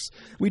checks,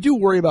 we do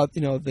worry about,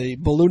 the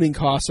ballooning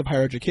costs of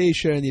higher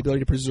education and the ability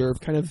to preserve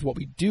kind of what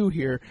we do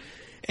here.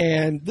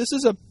 And this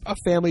is a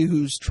family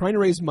who's trying to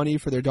raise money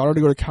for their daughter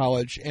to go to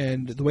college,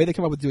 and the way they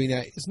come up with doing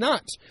that is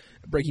not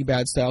Breaking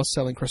Bad style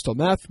selling crystal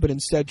meth, but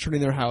instead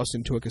turning their house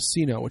into a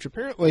casino, which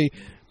apparently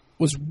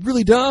was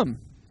really dumb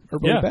or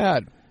really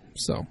bad.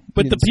 So,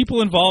 but the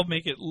people involved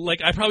make it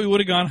I probably would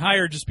have gone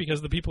higher just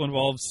because the people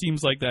involved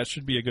seems like that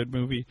should be a good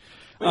movie.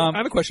 I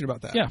have a question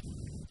about that. Yeah.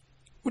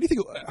 What do you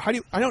think?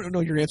 I don't know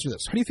your answer to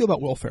this. How do you feel about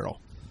Will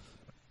Ferrell?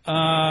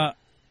 I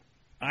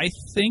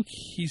think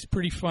he's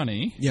pretty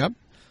funny. Yep.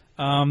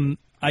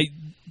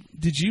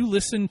 Did you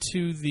listen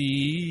to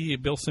the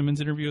Bill Simmons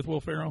interview with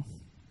Will Ferrell?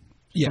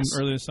 Yes.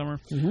 From earlier this summer?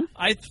 Mm-hmm.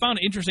 I found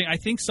it interesting. I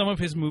think some of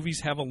his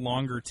movies have a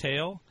longer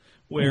tail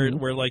where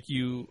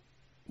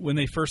when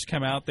they first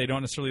come out, they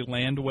don't necessarily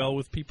land well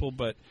with people,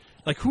 but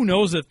who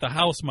knows if The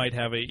House might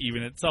have a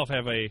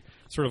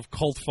sort of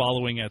cult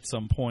following at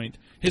some point.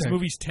 His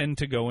movies tend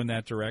to go in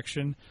that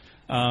direction.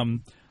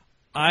 If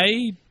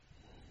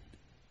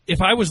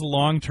I was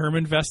long-term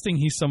investing,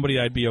 he's somebody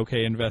I'd be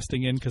okay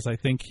investing in because I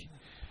think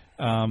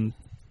his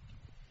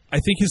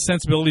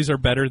sensibilities are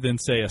better than,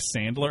 say, a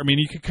Sandler. I mean,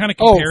 you could kind of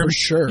compare. Oh, for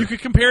sure. You could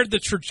compare the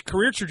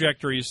career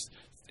trajectories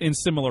in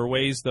similar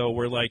ways, though,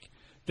 where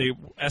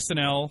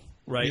SNL,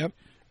 right? Yep.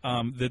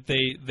 That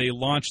they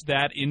launched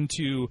that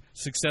into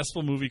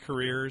successful movie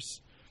careers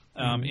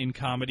in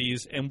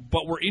comedies,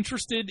 but we're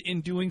interested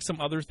in doing some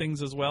other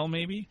things as well,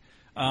 maybe.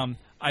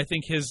 I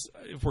think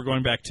if we're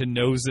going back to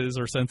noses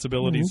or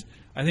sensibilities,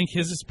 I think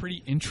his is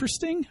pretty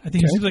interesting. I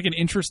think he seems like an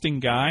interesting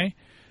guy.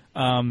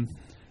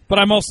 But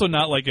I'm also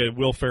not like a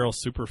Will Ferrell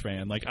super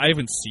fan. I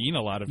haven't seen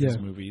a lot of his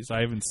movies.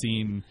 I haven't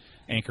seen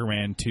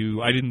Anchorman 2.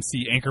 I didn't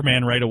see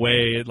Anchorman right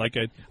away.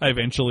 I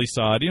eventually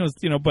saw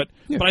it. But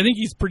I think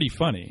he's pretty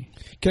funny.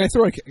 Can I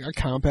throw a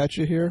comp at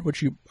you here,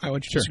 which I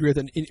want you to disagree with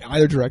in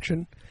either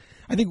direction?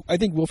 I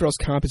think Will Ferrell's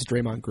comp is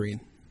Draymond Green.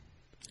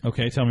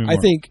 Okay, tell me more. I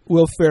think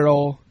Will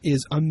Ferrell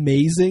is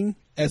amazing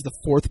as the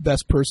fourth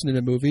best person in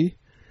a movie.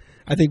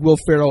 I think Will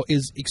Ferrell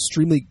is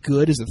extremely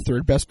good as the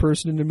third best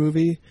person in a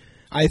movie.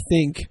 I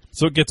think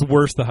so. It gets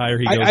worse the higher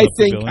he goes. I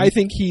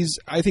think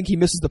he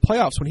misses the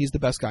playoffs when he's the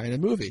best guy in a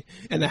movie.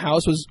 And The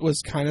House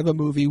was kind of a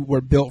movie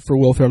built for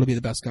Will Ferrell to be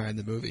the best guy in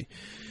the movie.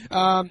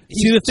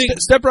 See the thing,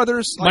 Step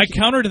Brothers. My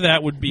counter to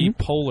that would be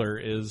Poehler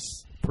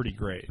is pretty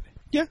great.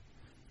 Yeah.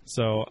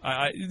 So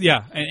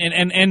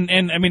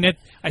and I mean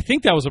I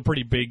think that was a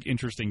pretty big,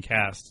 interesting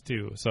cast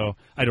too. So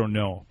I don't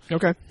know.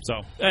 Okay.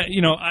 So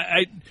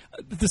I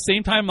at the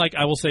same time,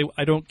 I will say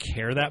I don't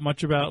care that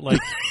much about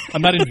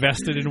I'm not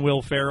invested in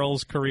Will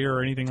Ferrell's career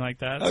or anything like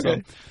that.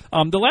 Okay.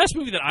 So the last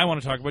movie that I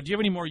want to talk about. Do you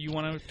have any more you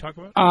want to talk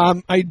about?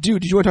 I do.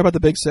 Did you want to talk about The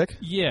Big Sick?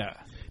 Yeah.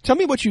 Tell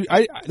me what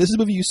this is a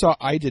movie you saw.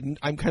 I didn't.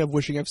 I'm kind of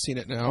wishing I've seen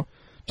it now.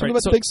 Tell me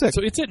about The Big Sick.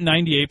 So it's at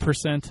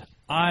 98%.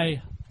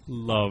 I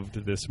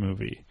loved this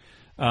movie.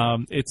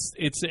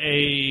 It's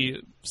a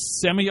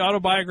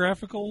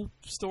semi-autobiographical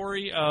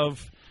story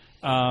of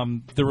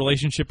the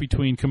relationship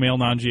between Kumail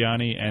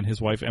Nanjiani and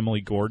his wife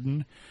Emily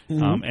Gordon.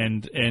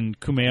 And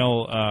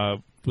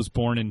Kumail was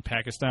born in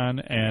Pakistan,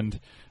 and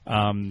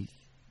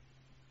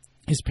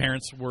his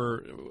parents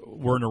were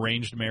an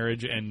arranged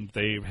marriage, and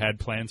they had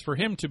plans for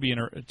him to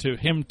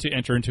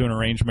enter into an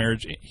arranged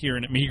marriage here.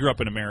 He grew up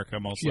in America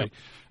mostly,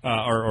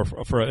 or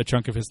for a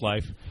chunk of his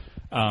life.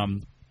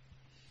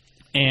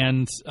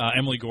 And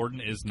Emily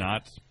Gordon is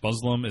not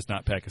Muslim, is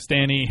not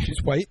Pakistani.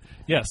 She's white.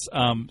 Yes.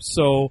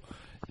 So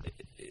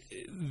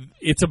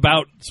it's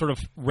about sort of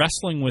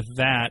wrestling with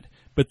that,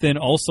 but then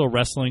also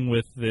wrestling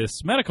with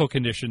this medical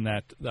condition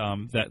that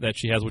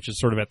she has, which is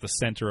sort of at the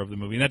center of the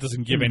movie. And that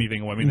doesn't give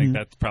anything away. I mean,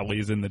 that probably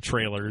is in the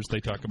trailers. They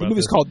talk about the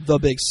movie's called The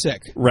Big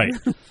Sick. Right.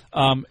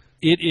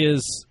 It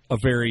is a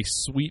very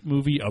sweet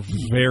movie, a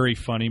very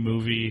funny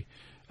movie.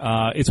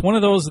 It's one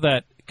of those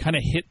that kind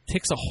of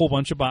ticks a whole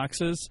bunch of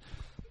boxes.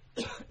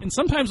 And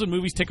sometimes when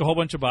movies tick a whole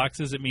bunch of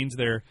boxes, it means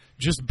they're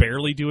just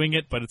barely doing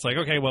it. But it's like,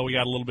 okay, well, we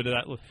got a little bit of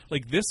that.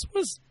 Like this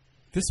was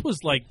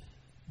like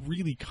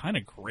really kind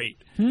of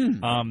great.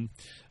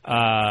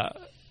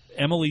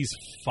 Emily's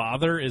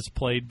father is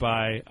played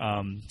by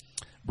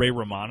Ray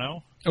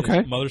Romano. Okay.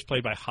 His mother's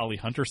played by Holly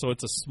Hunter, so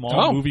it's a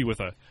small movie with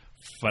a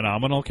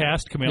phenomenal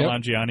cast. Kumail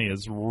Nanjiani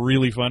is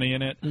really funny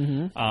in it.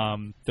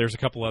 Mm-hmm. There's a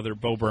couple other,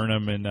 Bo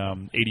Burnham and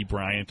Aidy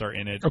Bryant are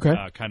in it,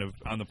 kind of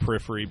on the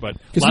periphery. But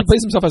because he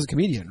plays himself as a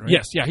comedian, right?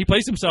 Yes, he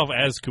plays himself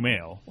as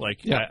Kumail.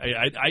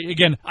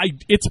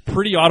 It's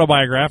pretty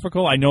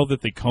autobiographical. I know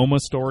that the coma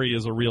story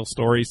is a real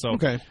story, so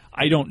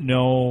I don't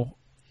know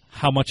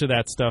how much of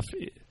that stuff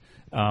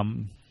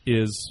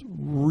is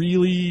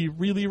really,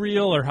 really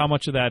real, or how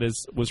much of that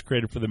was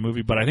created for the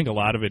movie. But I think a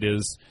lot of it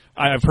is.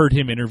 I've heard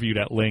him interviewed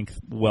at length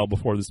well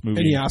before this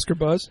movie. Any Oscar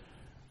buzz?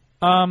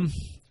 I'm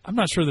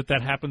not sure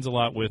that happens a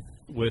lot with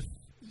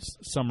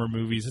summer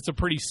movies. It's a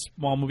pretty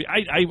small movie.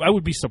 I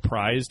would be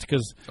surprised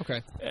because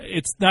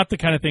it's not the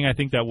kind of thing I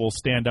think that will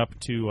stand up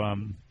to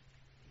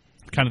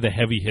kind of the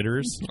heavy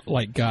hitters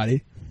like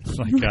Gotti.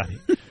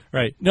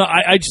 Right? No,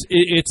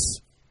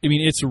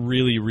 it's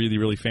really, really,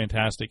 really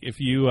fantastic.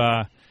 If you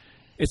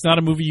it's not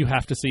a movie you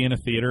have to see in a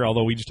theater,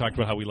 although we just talked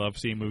about how we love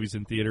seeing movies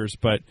in theaters.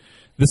 But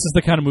this is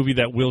the kind of movie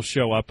that will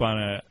show up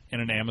in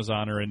an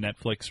Amazon or a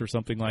Netflix or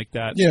something like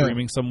that,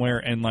 streaming somewhere,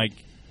 and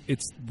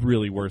it's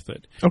really worth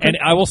it. Okay. And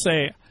I will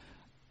say,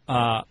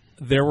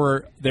 there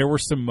were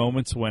some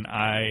moments when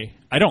I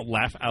don't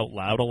laugh out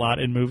loud a lot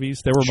in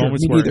movies. There were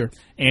moments where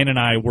Ann and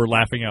I were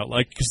laughing out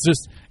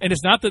and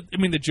it's not that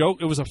the joke.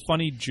 It was a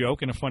funny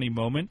joke and a funny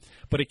moment,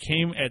 but it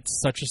came at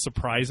such a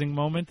surprising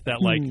moment that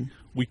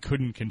we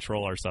couldn't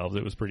control ourselves.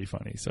 It was pretty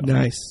funny. So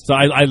nice. So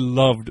I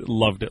loved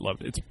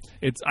it.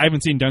 It's I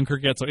haven't seen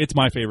Dunkirk yet, so it's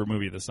my favorite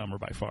movie this summer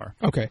by far.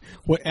 Okay.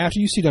 Well, after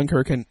you see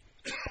Dunkirk, and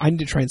I need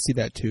to try and see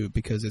that too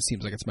because it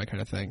seems like it's my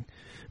kind of thing.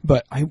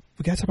 But we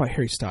got to talk about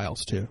Harry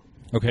Styles too.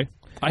 Okay.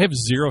 I have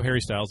zero Harry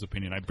Styles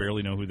opinion. I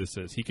barely know who this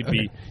is. He could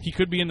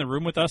be in the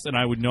room with us, and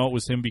I would know it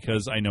was him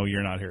because I know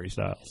you're not Harry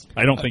Styles.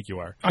 I don't think you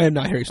are. I am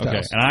not Harry Styles.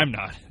 Okay, and I'm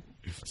not.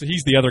 So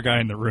he's the other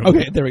guy in the room.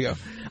 Okay, there we go.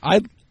 I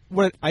kind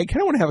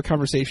of want to have a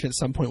conversation at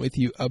some point with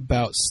you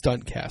about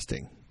stunt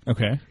casting.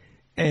 Okay.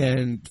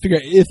 And figure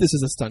out if this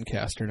is a stunt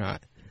cast or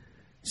not.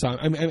 So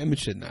I'm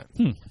interested in that.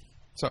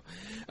 So,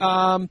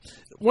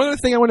 one other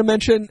thing I want to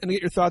mention and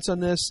get your thoughts on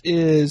this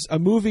is a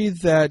movie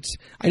that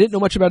I didn't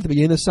know much about at the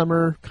beginning of the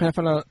summer, kind of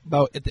found out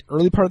about at the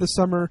early part of the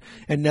summer,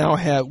 and now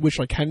which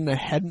I kind of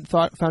hadn't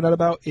found out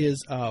about,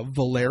 is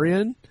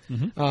Valerian,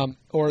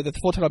 or the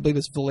full title I believe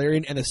is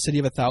Valerian and the City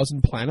of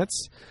 1,000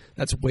 Planets.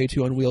 That's way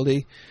too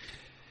unwieldy.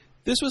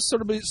 This was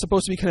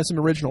supposed to be kind of some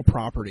original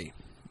property,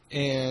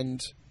 and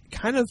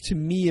kind of to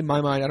me, in my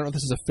mind, I don't know if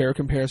this is a fair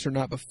comparison or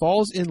not, but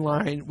falls in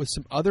line with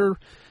some other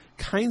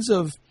kinds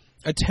of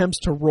attempts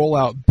to roll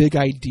out big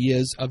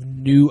ideas of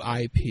new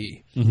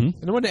IP. And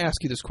I wanted to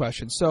ask you this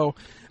question. So,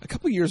 a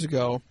couple years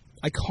ago,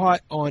 I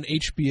caught on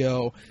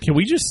HBO... Can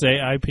we just say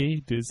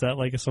IP? Is that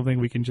something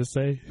we can just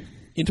say?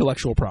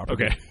 Intellectual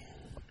property. Okay.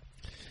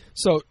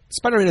 So,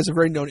 Spider-Man is a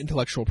very known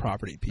intellectual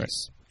property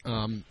piece.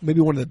 Right.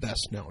 Maybe one of the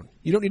best known.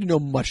 You don't need to know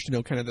much to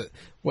know kind of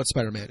what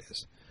Spider-Man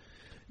is.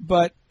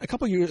 But a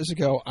couple years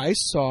ago, I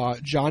saw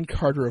John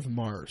Carter of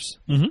Mars,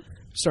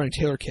 starring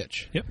Taylor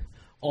Kitsch. Yep.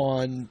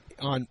 On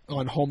a random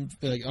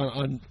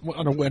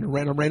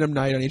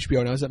night on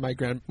HBO, and I was at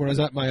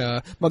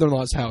my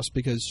mother-in-law's house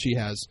because she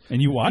has.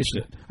 And you watched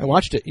it? I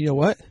watched it. You know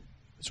what?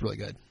 It's really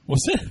good.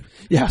 Was it?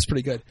 Yeah, it's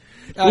pretty good.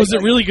 Was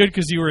it really good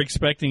because you were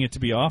expecting it to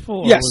be awful?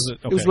 Or yes, was it?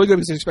 Okay. It was really good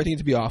because I was expecting it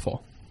to be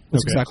awful.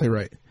 That's exactly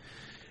right.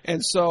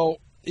 And so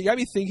it got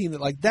me thinking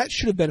that that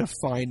should have been a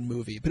fine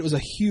movie, but it was a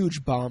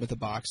huge bomb at the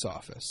box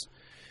office.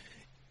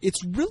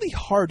 It's really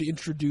hard to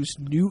introduce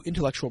new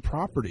intellectual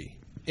property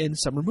in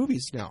summer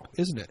movies now,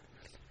 isn't it?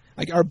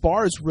 Our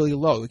bar is really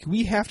low.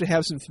 We have to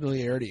have some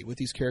familiarity with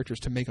these characters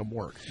to make them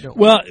work.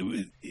 Well,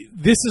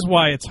 this is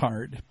why it's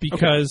hard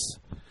because,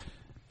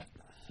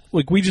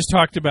 we just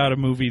talked about a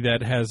movie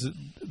that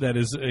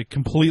is a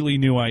completely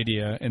new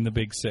idea in The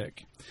Big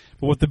Sick.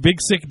 But what The Big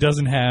Sick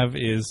doesn't have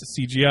is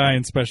CGI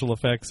and special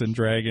effects and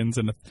dragons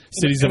and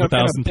cities of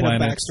 1,000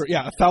 planets.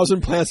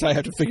 1,000 planets I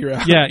have to figure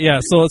out. Yeah.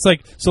 So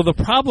so the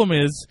problem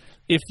is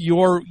if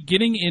you're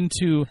getting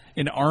into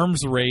an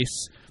arms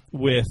race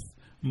with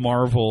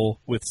Marvel,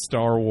 with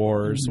Star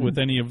Wars, with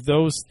any of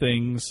those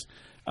things,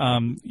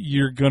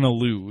 you're gonna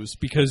lose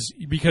because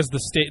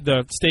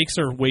the stakes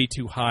are way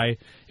too high.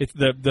 It's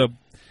the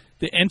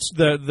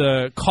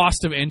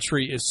cost of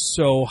entry is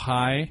so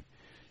high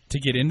to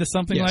get into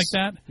something like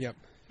that. Yep.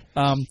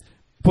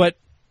 But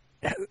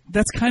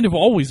that's kind of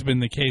always been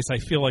the case. I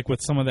feel like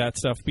with some of that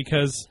stuff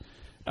because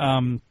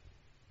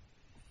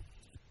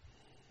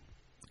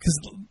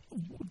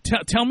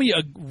tell me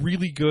a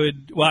really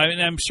good. Well,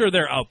 I'm sure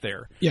they're out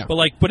there. Yeah.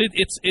 But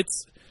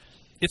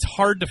it's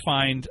hard to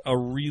find a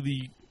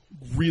really,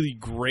 really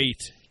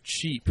great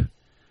cheap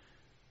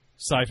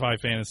sci-fi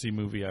fantasy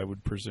movie, I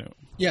would presume.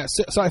 Yeah,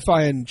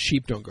 sci-fi and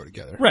cheap don't go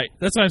together. Right.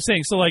 That's what I'm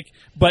saying. So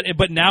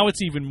but now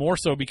it's even more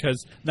so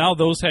because now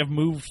those have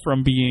moved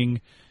from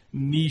being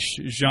niche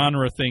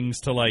genre things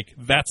to like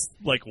that's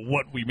like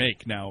what we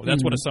make now.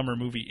 That's what a summer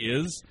movie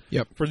is.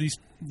 Yep. For these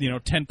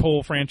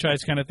tentpole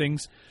franchise kind of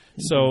things.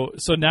 So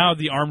now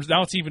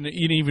it's even an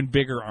even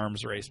bigger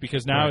arms race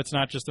because now it's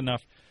not just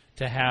enough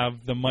to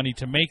have the money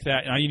to make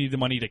that. Now you need the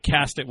money to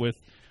cast it with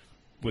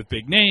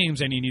big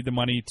names, and you need the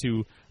money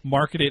to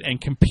market it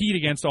and compete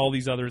against all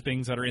these other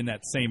things that are in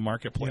that same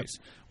marketplace.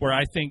 Yep. Where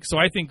I think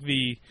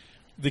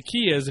the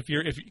key is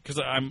because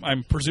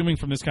I'm presuming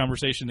from this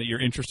conversation that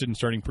you're interested in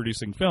starting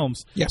producing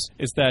films. Yes,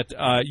 is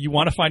that you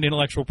want to find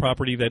intellectual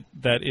property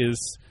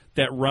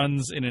that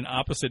runs in an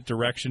opposite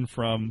direction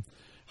from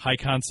high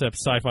concept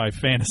sci-fi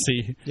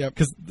fantasy. Yep.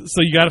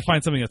 So you got to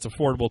find something that's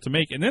affordable to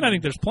make, and then I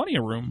think there's plenty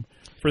of room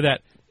for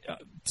that.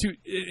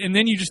 And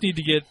then you just need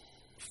to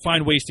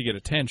find ways to get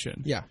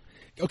attention. Yeah.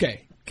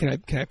 Okay. Can I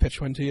pitch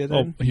one to you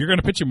then? Oh, you're going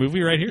to pitch a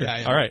movie right here?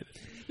 Yeah. All right.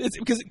 It's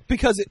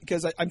because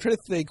I'm trying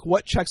to think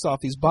what checks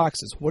off these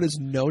boxes. What is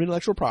known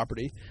intellectual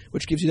property,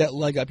 which gives you that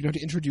leg up. You don't have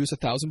to introduce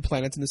 1,000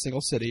 planets in a single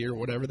city or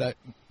whatever that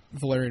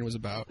Valerian was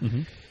about.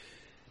 Mm-hmm.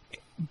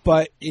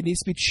 But it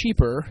needs to be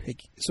cheaper.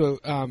 So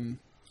I'm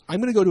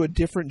going to go to a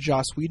different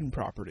Joss Whedon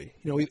property.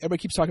 Everybody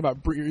keeps talking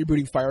about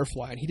rebooting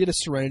Firefly, and he did a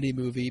Serenity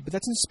movie, but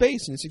that's in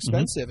space and it's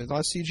expensive and it's a lot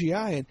of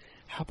CGI. And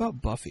how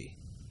about Buffy?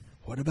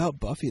 What about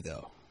Buffy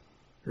though?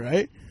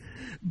 Right?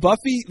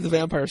 Buffy the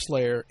Vampire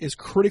Slayer is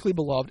critically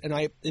beloved, and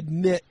I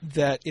admit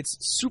that it's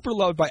super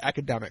loved by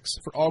academics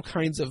for all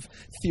kinds of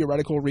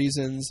theoretical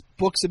reasons.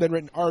 Books have been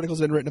written, articles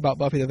have been written about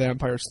Buffy the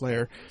Vampire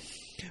Slayer.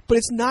 But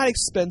it's not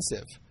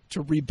expensive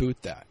to reboot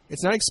that.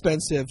 It's not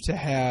expensive to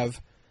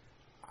have...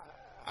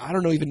 I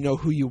don't even know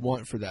who you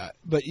want for that.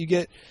 But you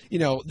get,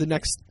 the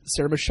next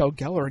Sarah Michelle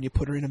Gellar, and you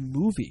put her in a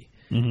movie.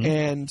 Mm-hmm.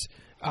 And...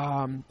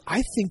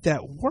 I think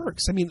that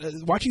works. I mean,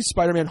 watching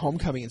Spider-Man: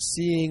 Homecoming and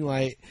seeing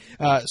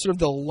sort of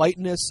the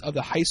lightness of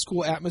the high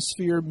school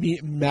atmosphere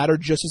matter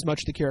just as much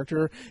to the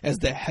character as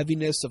the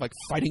heaviness of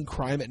fighting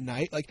crime at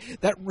night.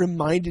 That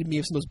reminded me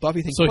of some of those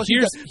Buffy things. So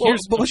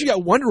plus you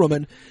got Wonder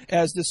Woman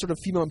as this sort of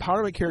female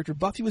empowerment character.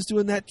 Buffy was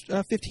doing that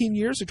 15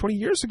 years or 20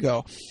 years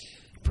ago.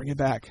 Bring it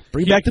back.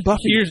 Bring it back to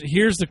Buffy.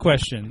 Here's the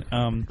question.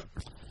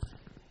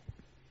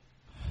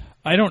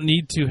 I don't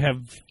need to have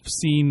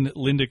seen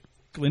Linda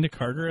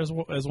Carter as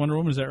Wonder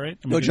Woman, is that right?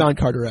 No, John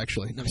Carter,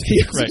 actually. No,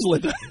 right.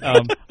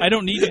 I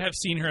don't need to have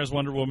seen her as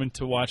Wonder Woman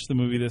to watch the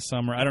movie this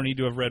summer. I don't need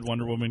to have read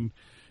Wonder Woman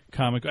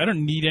comic. I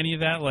don't need any of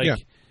that.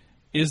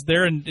 Is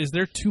there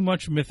too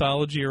much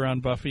mythology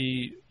around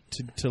Buffy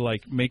to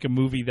make a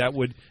movie that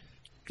would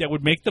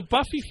make the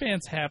Buffy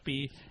fans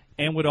happy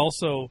and would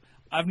also?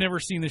 I've never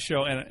seen the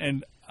show,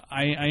 and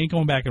I ain't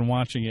going back and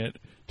watching it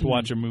to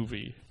watch a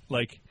movie.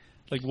 What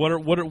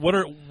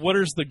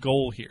is the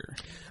goal here?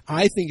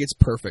 I think it's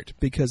perfect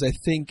because I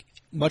think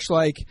much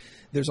like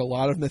there's a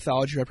lot of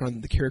mythology wrapped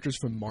around the characters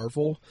from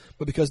Marvel,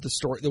 but because the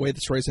way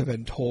the stories have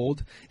been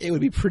told, it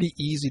would be pretty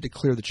easy to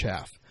clear the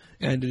chaff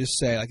and to just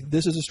say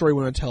this is a story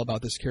we want to tell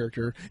about this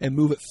character and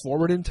move it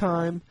forward in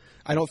time.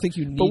 I don't think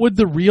you need. But would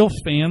the real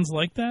fans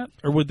like that,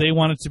 or would they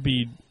want it to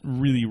be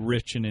really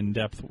rich and in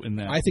depth in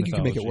that? I think mythology? You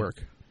can make it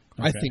work.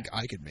 Okay. I think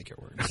I could make it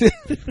work.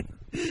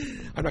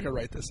 I'm not going to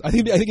write this. I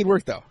think it'd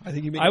work though. I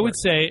think you. I would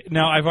say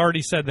now. I've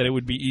already said that it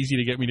would be easy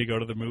to get me to go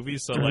to the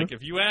movies. So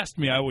if you asked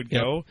me, I would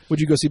go. Would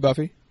you go see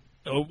Buffy?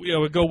 Oh, I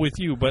would go with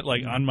you, but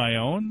on my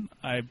own,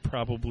 I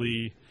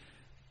probably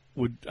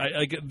would.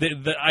 I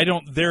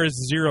don't. There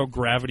is zero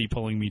gravity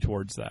pulling me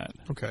towards that.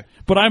 Okay.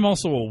 But I'm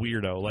also a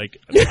weirdo.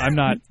 I'm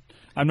not.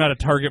 I'm not a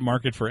target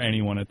market for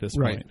anyone at this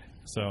point.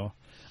 So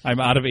I'm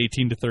out of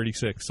 18 to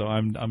 36. So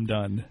I'm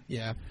done.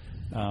 Yeah.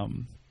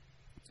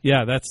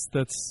 Yeah, that's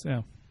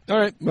yeah. All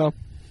right, well,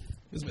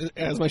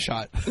 that's my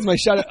shot. It's my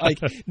shot at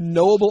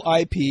knowable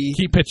IP.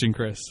 Keep pitching,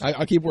 Chris.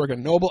 I'll keep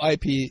working. Knowable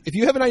IP. If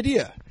you have an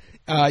idea,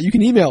 you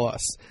can email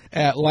us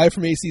at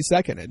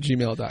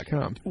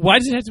livefromac2nd@gmail.com. Why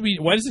does it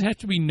have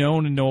to be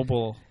known and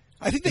knowable?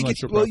 I think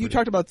you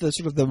talked about the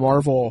sort of the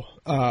Marvel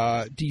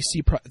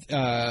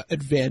DC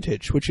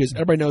advantage, which is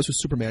everybody knows who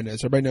Superman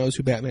is, everybody knows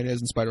who Batman is,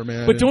 and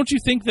Spider-Man. But don't you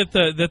think that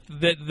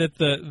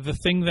the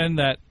thing then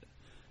that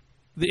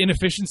the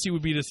inefficiency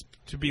would be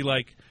to be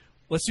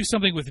let's do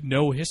something with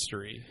no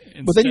history.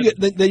 But then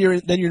you're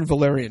in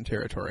Valerian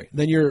territory.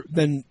 But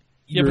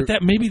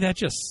maybe that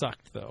just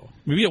sucked though.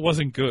 Maybe it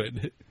wasn't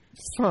good.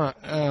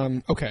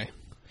 Okay.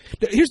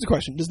 Here's the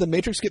question: does The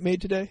Matrix get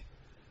made today?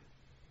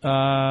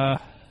 I'm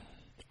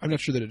not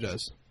sure that it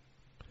does.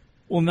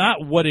 Well,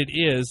 not what it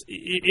is.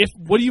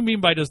 What do you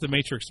mean by does The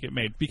Matrix get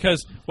made?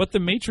 Because what The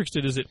Matrix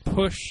did is it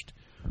pushed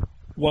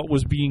what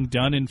was being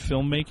done in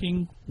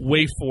filmmaking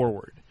way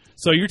forward.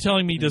 So you're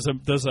telling me does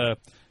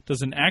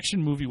an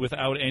action movie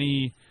without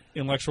any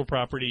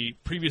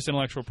previous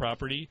intellectual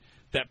property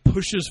that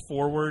pushes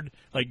forward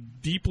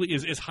deeply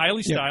is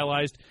highly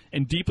stylized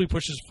and deeply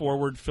pushes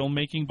forward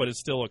filmmaking, but it's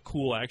still a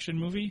cool action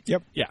movie?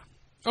 Yep. Yeah.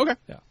 Okay.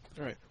 Yeah.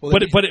 All right. Well,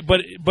 but if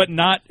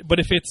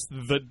it's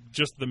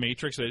just the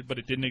Matrix, but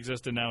it didn't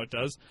exist and now it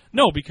does,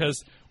 no,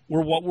 because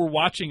we're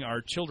watching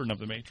our children of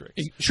the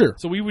Matrix. Sure.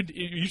 So you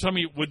tell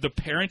me, would the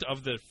parent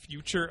of the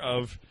future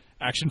of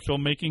action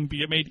filmmaking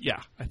be made?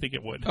 Yeah, I think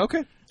it would.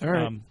 Okay, all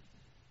right.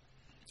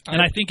 And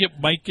I think it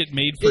might get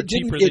made for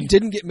cheaper. It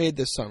didn't get made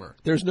this summer.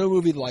 There's no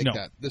movie like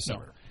that this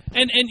summer.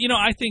 And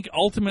I think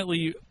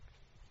ultimately,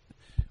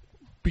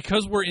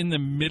 because we're in the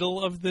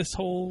middle of this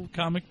whole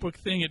comic book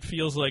thing, it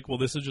feels like, well,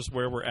 this is just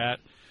where we're at.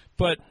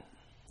 But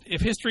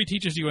if history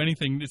teaches you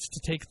anything, it's to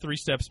take 3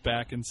 steps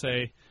back and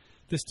say,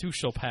 this too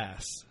shall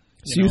pass.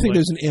 So you think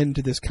there's an end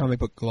to this comic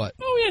book glut?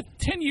 Oh, yeah.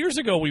 10 years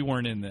ago, we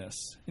weren't in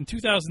this. In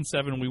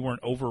 2007, we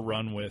weren't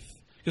overrun with...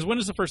 Because when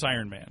is the first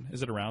Iron Man?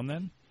 Is it around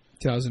then?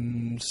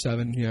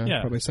 2007,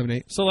 yeah. Probably 7,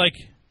 8. So,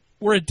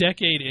 we're a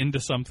decade into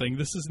something.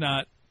 This is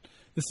not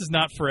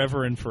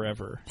forever and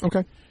forever.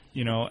 Okay.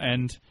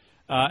 And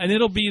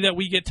it'll be that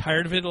we get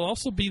tired of it. It'll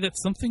also be that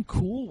something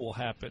cool will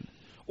happen.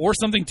 Or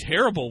something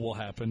terrible will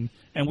happen,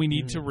 and we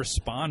need to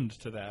respond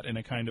to that in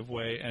a kind of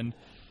way. And,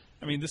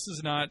 I mean, this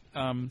is not...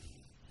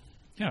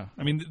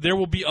 there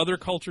will be other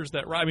cultures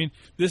that... I mean,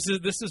 this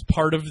is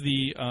part of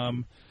the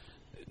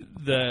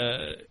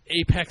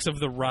apex of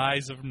the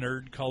rise of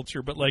nerd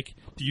culture, but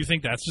do you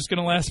think that's just going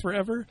to last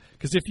forever?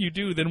 Because if you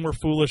do, then we're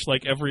foolish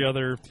like every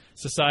other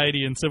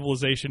society and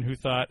civilization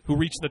who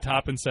reached the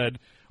top and said,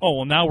 oh,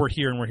 well, now we're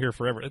here and we're here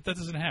forever. That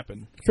doesn't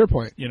happen. Fair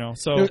point.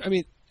 So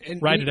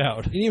ride it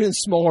out. And even in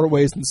smaller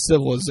ways than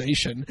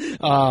civilization,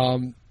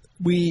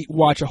 we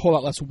watch a whole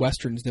lot less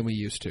Westerns than we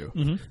used to.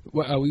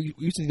 Mm-hmm. We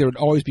used to think there would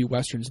always be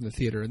Westerns in the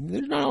theater, and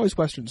there's not always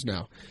Westerns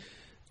now.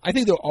 I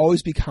think there'll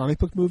always be comic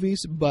book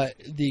movies, but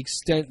the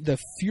extent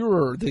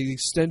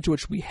to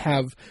which we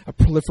have a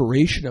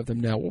proliferation of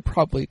them now will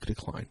probably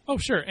decline. Oh,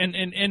 sure, and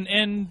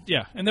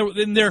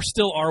there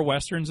still are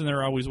Westerns, and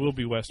there always will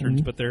be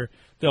Westerns, but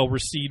they'll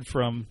recede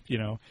from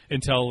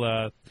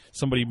until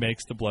somebody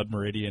makes the Blood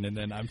Meridian, and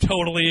then I'm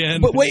totally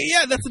in. But wait,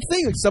 yeah, that's the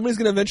thing. Somebody's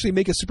going to eventually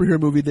make a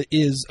superhero movie that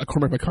is a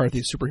Cormac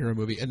McCarthy superhero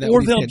movie, and that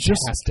would be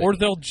fantastic. Or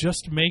they'll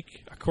just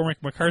make a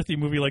Cormac McCarthy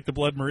movie like the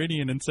Blood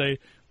Meridian and say,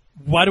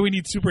 why do we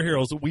need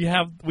superheroes? We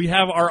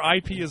have our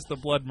IP as the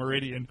Blood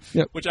Meridian,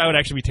 which I would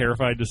actually be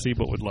terrified to see,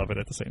 but would love it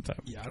at the same time.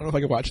 Yeah, I don't know if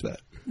I could watch that.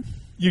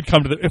 You'd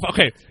come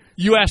to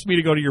you asked me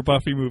to go to your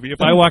Buffy movie.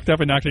 If I walked up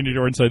and knocked on your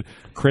door and said,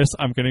 Chris,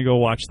 I'm going to go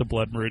watch the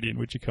Blood Meridian,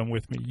 would you come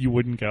with me? You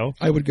wouldn't go?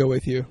 I would go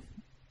with you.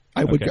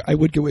 I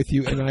would go with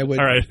you, and I would.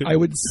 All right. I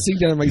would sink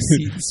down in my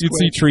seat. You'd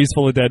see trees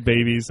full of dead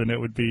babies, and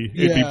it'd be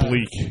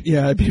bleak.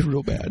 Yeah, it'd be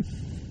real bad.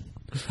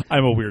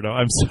 I'm a weirdo.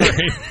 I'm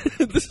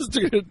sorry. This is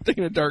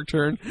taking a dark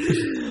turn.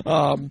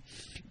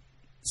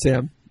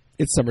 Sam,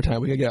 it's summertime.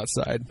 We gotta get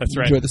outside. That's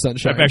right. Enjoy the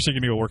sunshine. I'm actually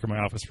going to go work in my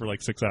office for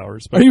 6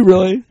 hours. Are you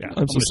really? Yeah.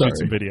 I'm so sorry. Shoot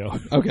some video.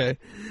 Okay.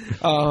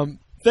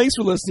 Thanks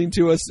for listening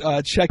to us.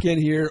 Check in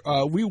here.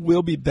 We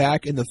will be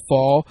back in the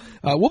fall.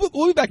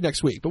 We'll be back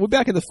next week, but we'll be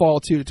back in the fall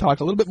too to talk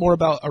a little bit more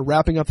about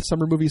wrapping up the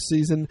summer movie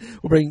season.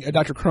 We'll bring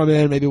Dr. Crumb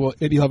in. Maybe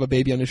he'll have a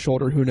baby on his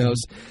shoulder. Who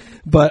knows?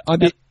 But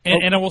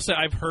and I will say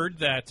I've heard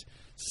that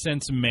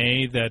since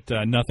May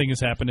that nothing has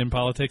happened in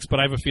politics, but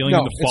I have a feeling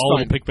in the fall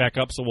it'll pick back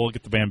up, so we'll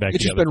get the band back together.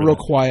 It's just been real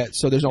quiet,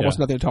 so there's almost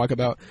nothing to talk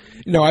about.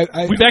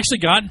 We've actually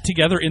gotten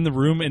together in the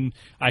room, and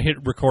I hit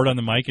record on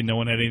the mic, and no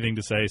one had anything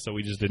to say, so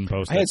we just didn't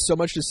post it. I had so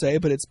much to say,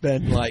 but it's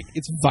been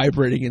it's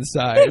vibrating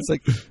inside. It's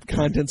like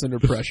content's under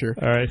pressure.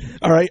 All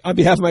right. On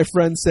behalf of my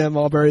friend Sam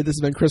Mulberry, this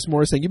has been Chris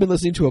Moore saying you've been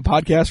listening to a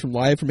podcast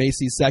live from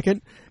AC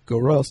Second. Go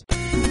Royals.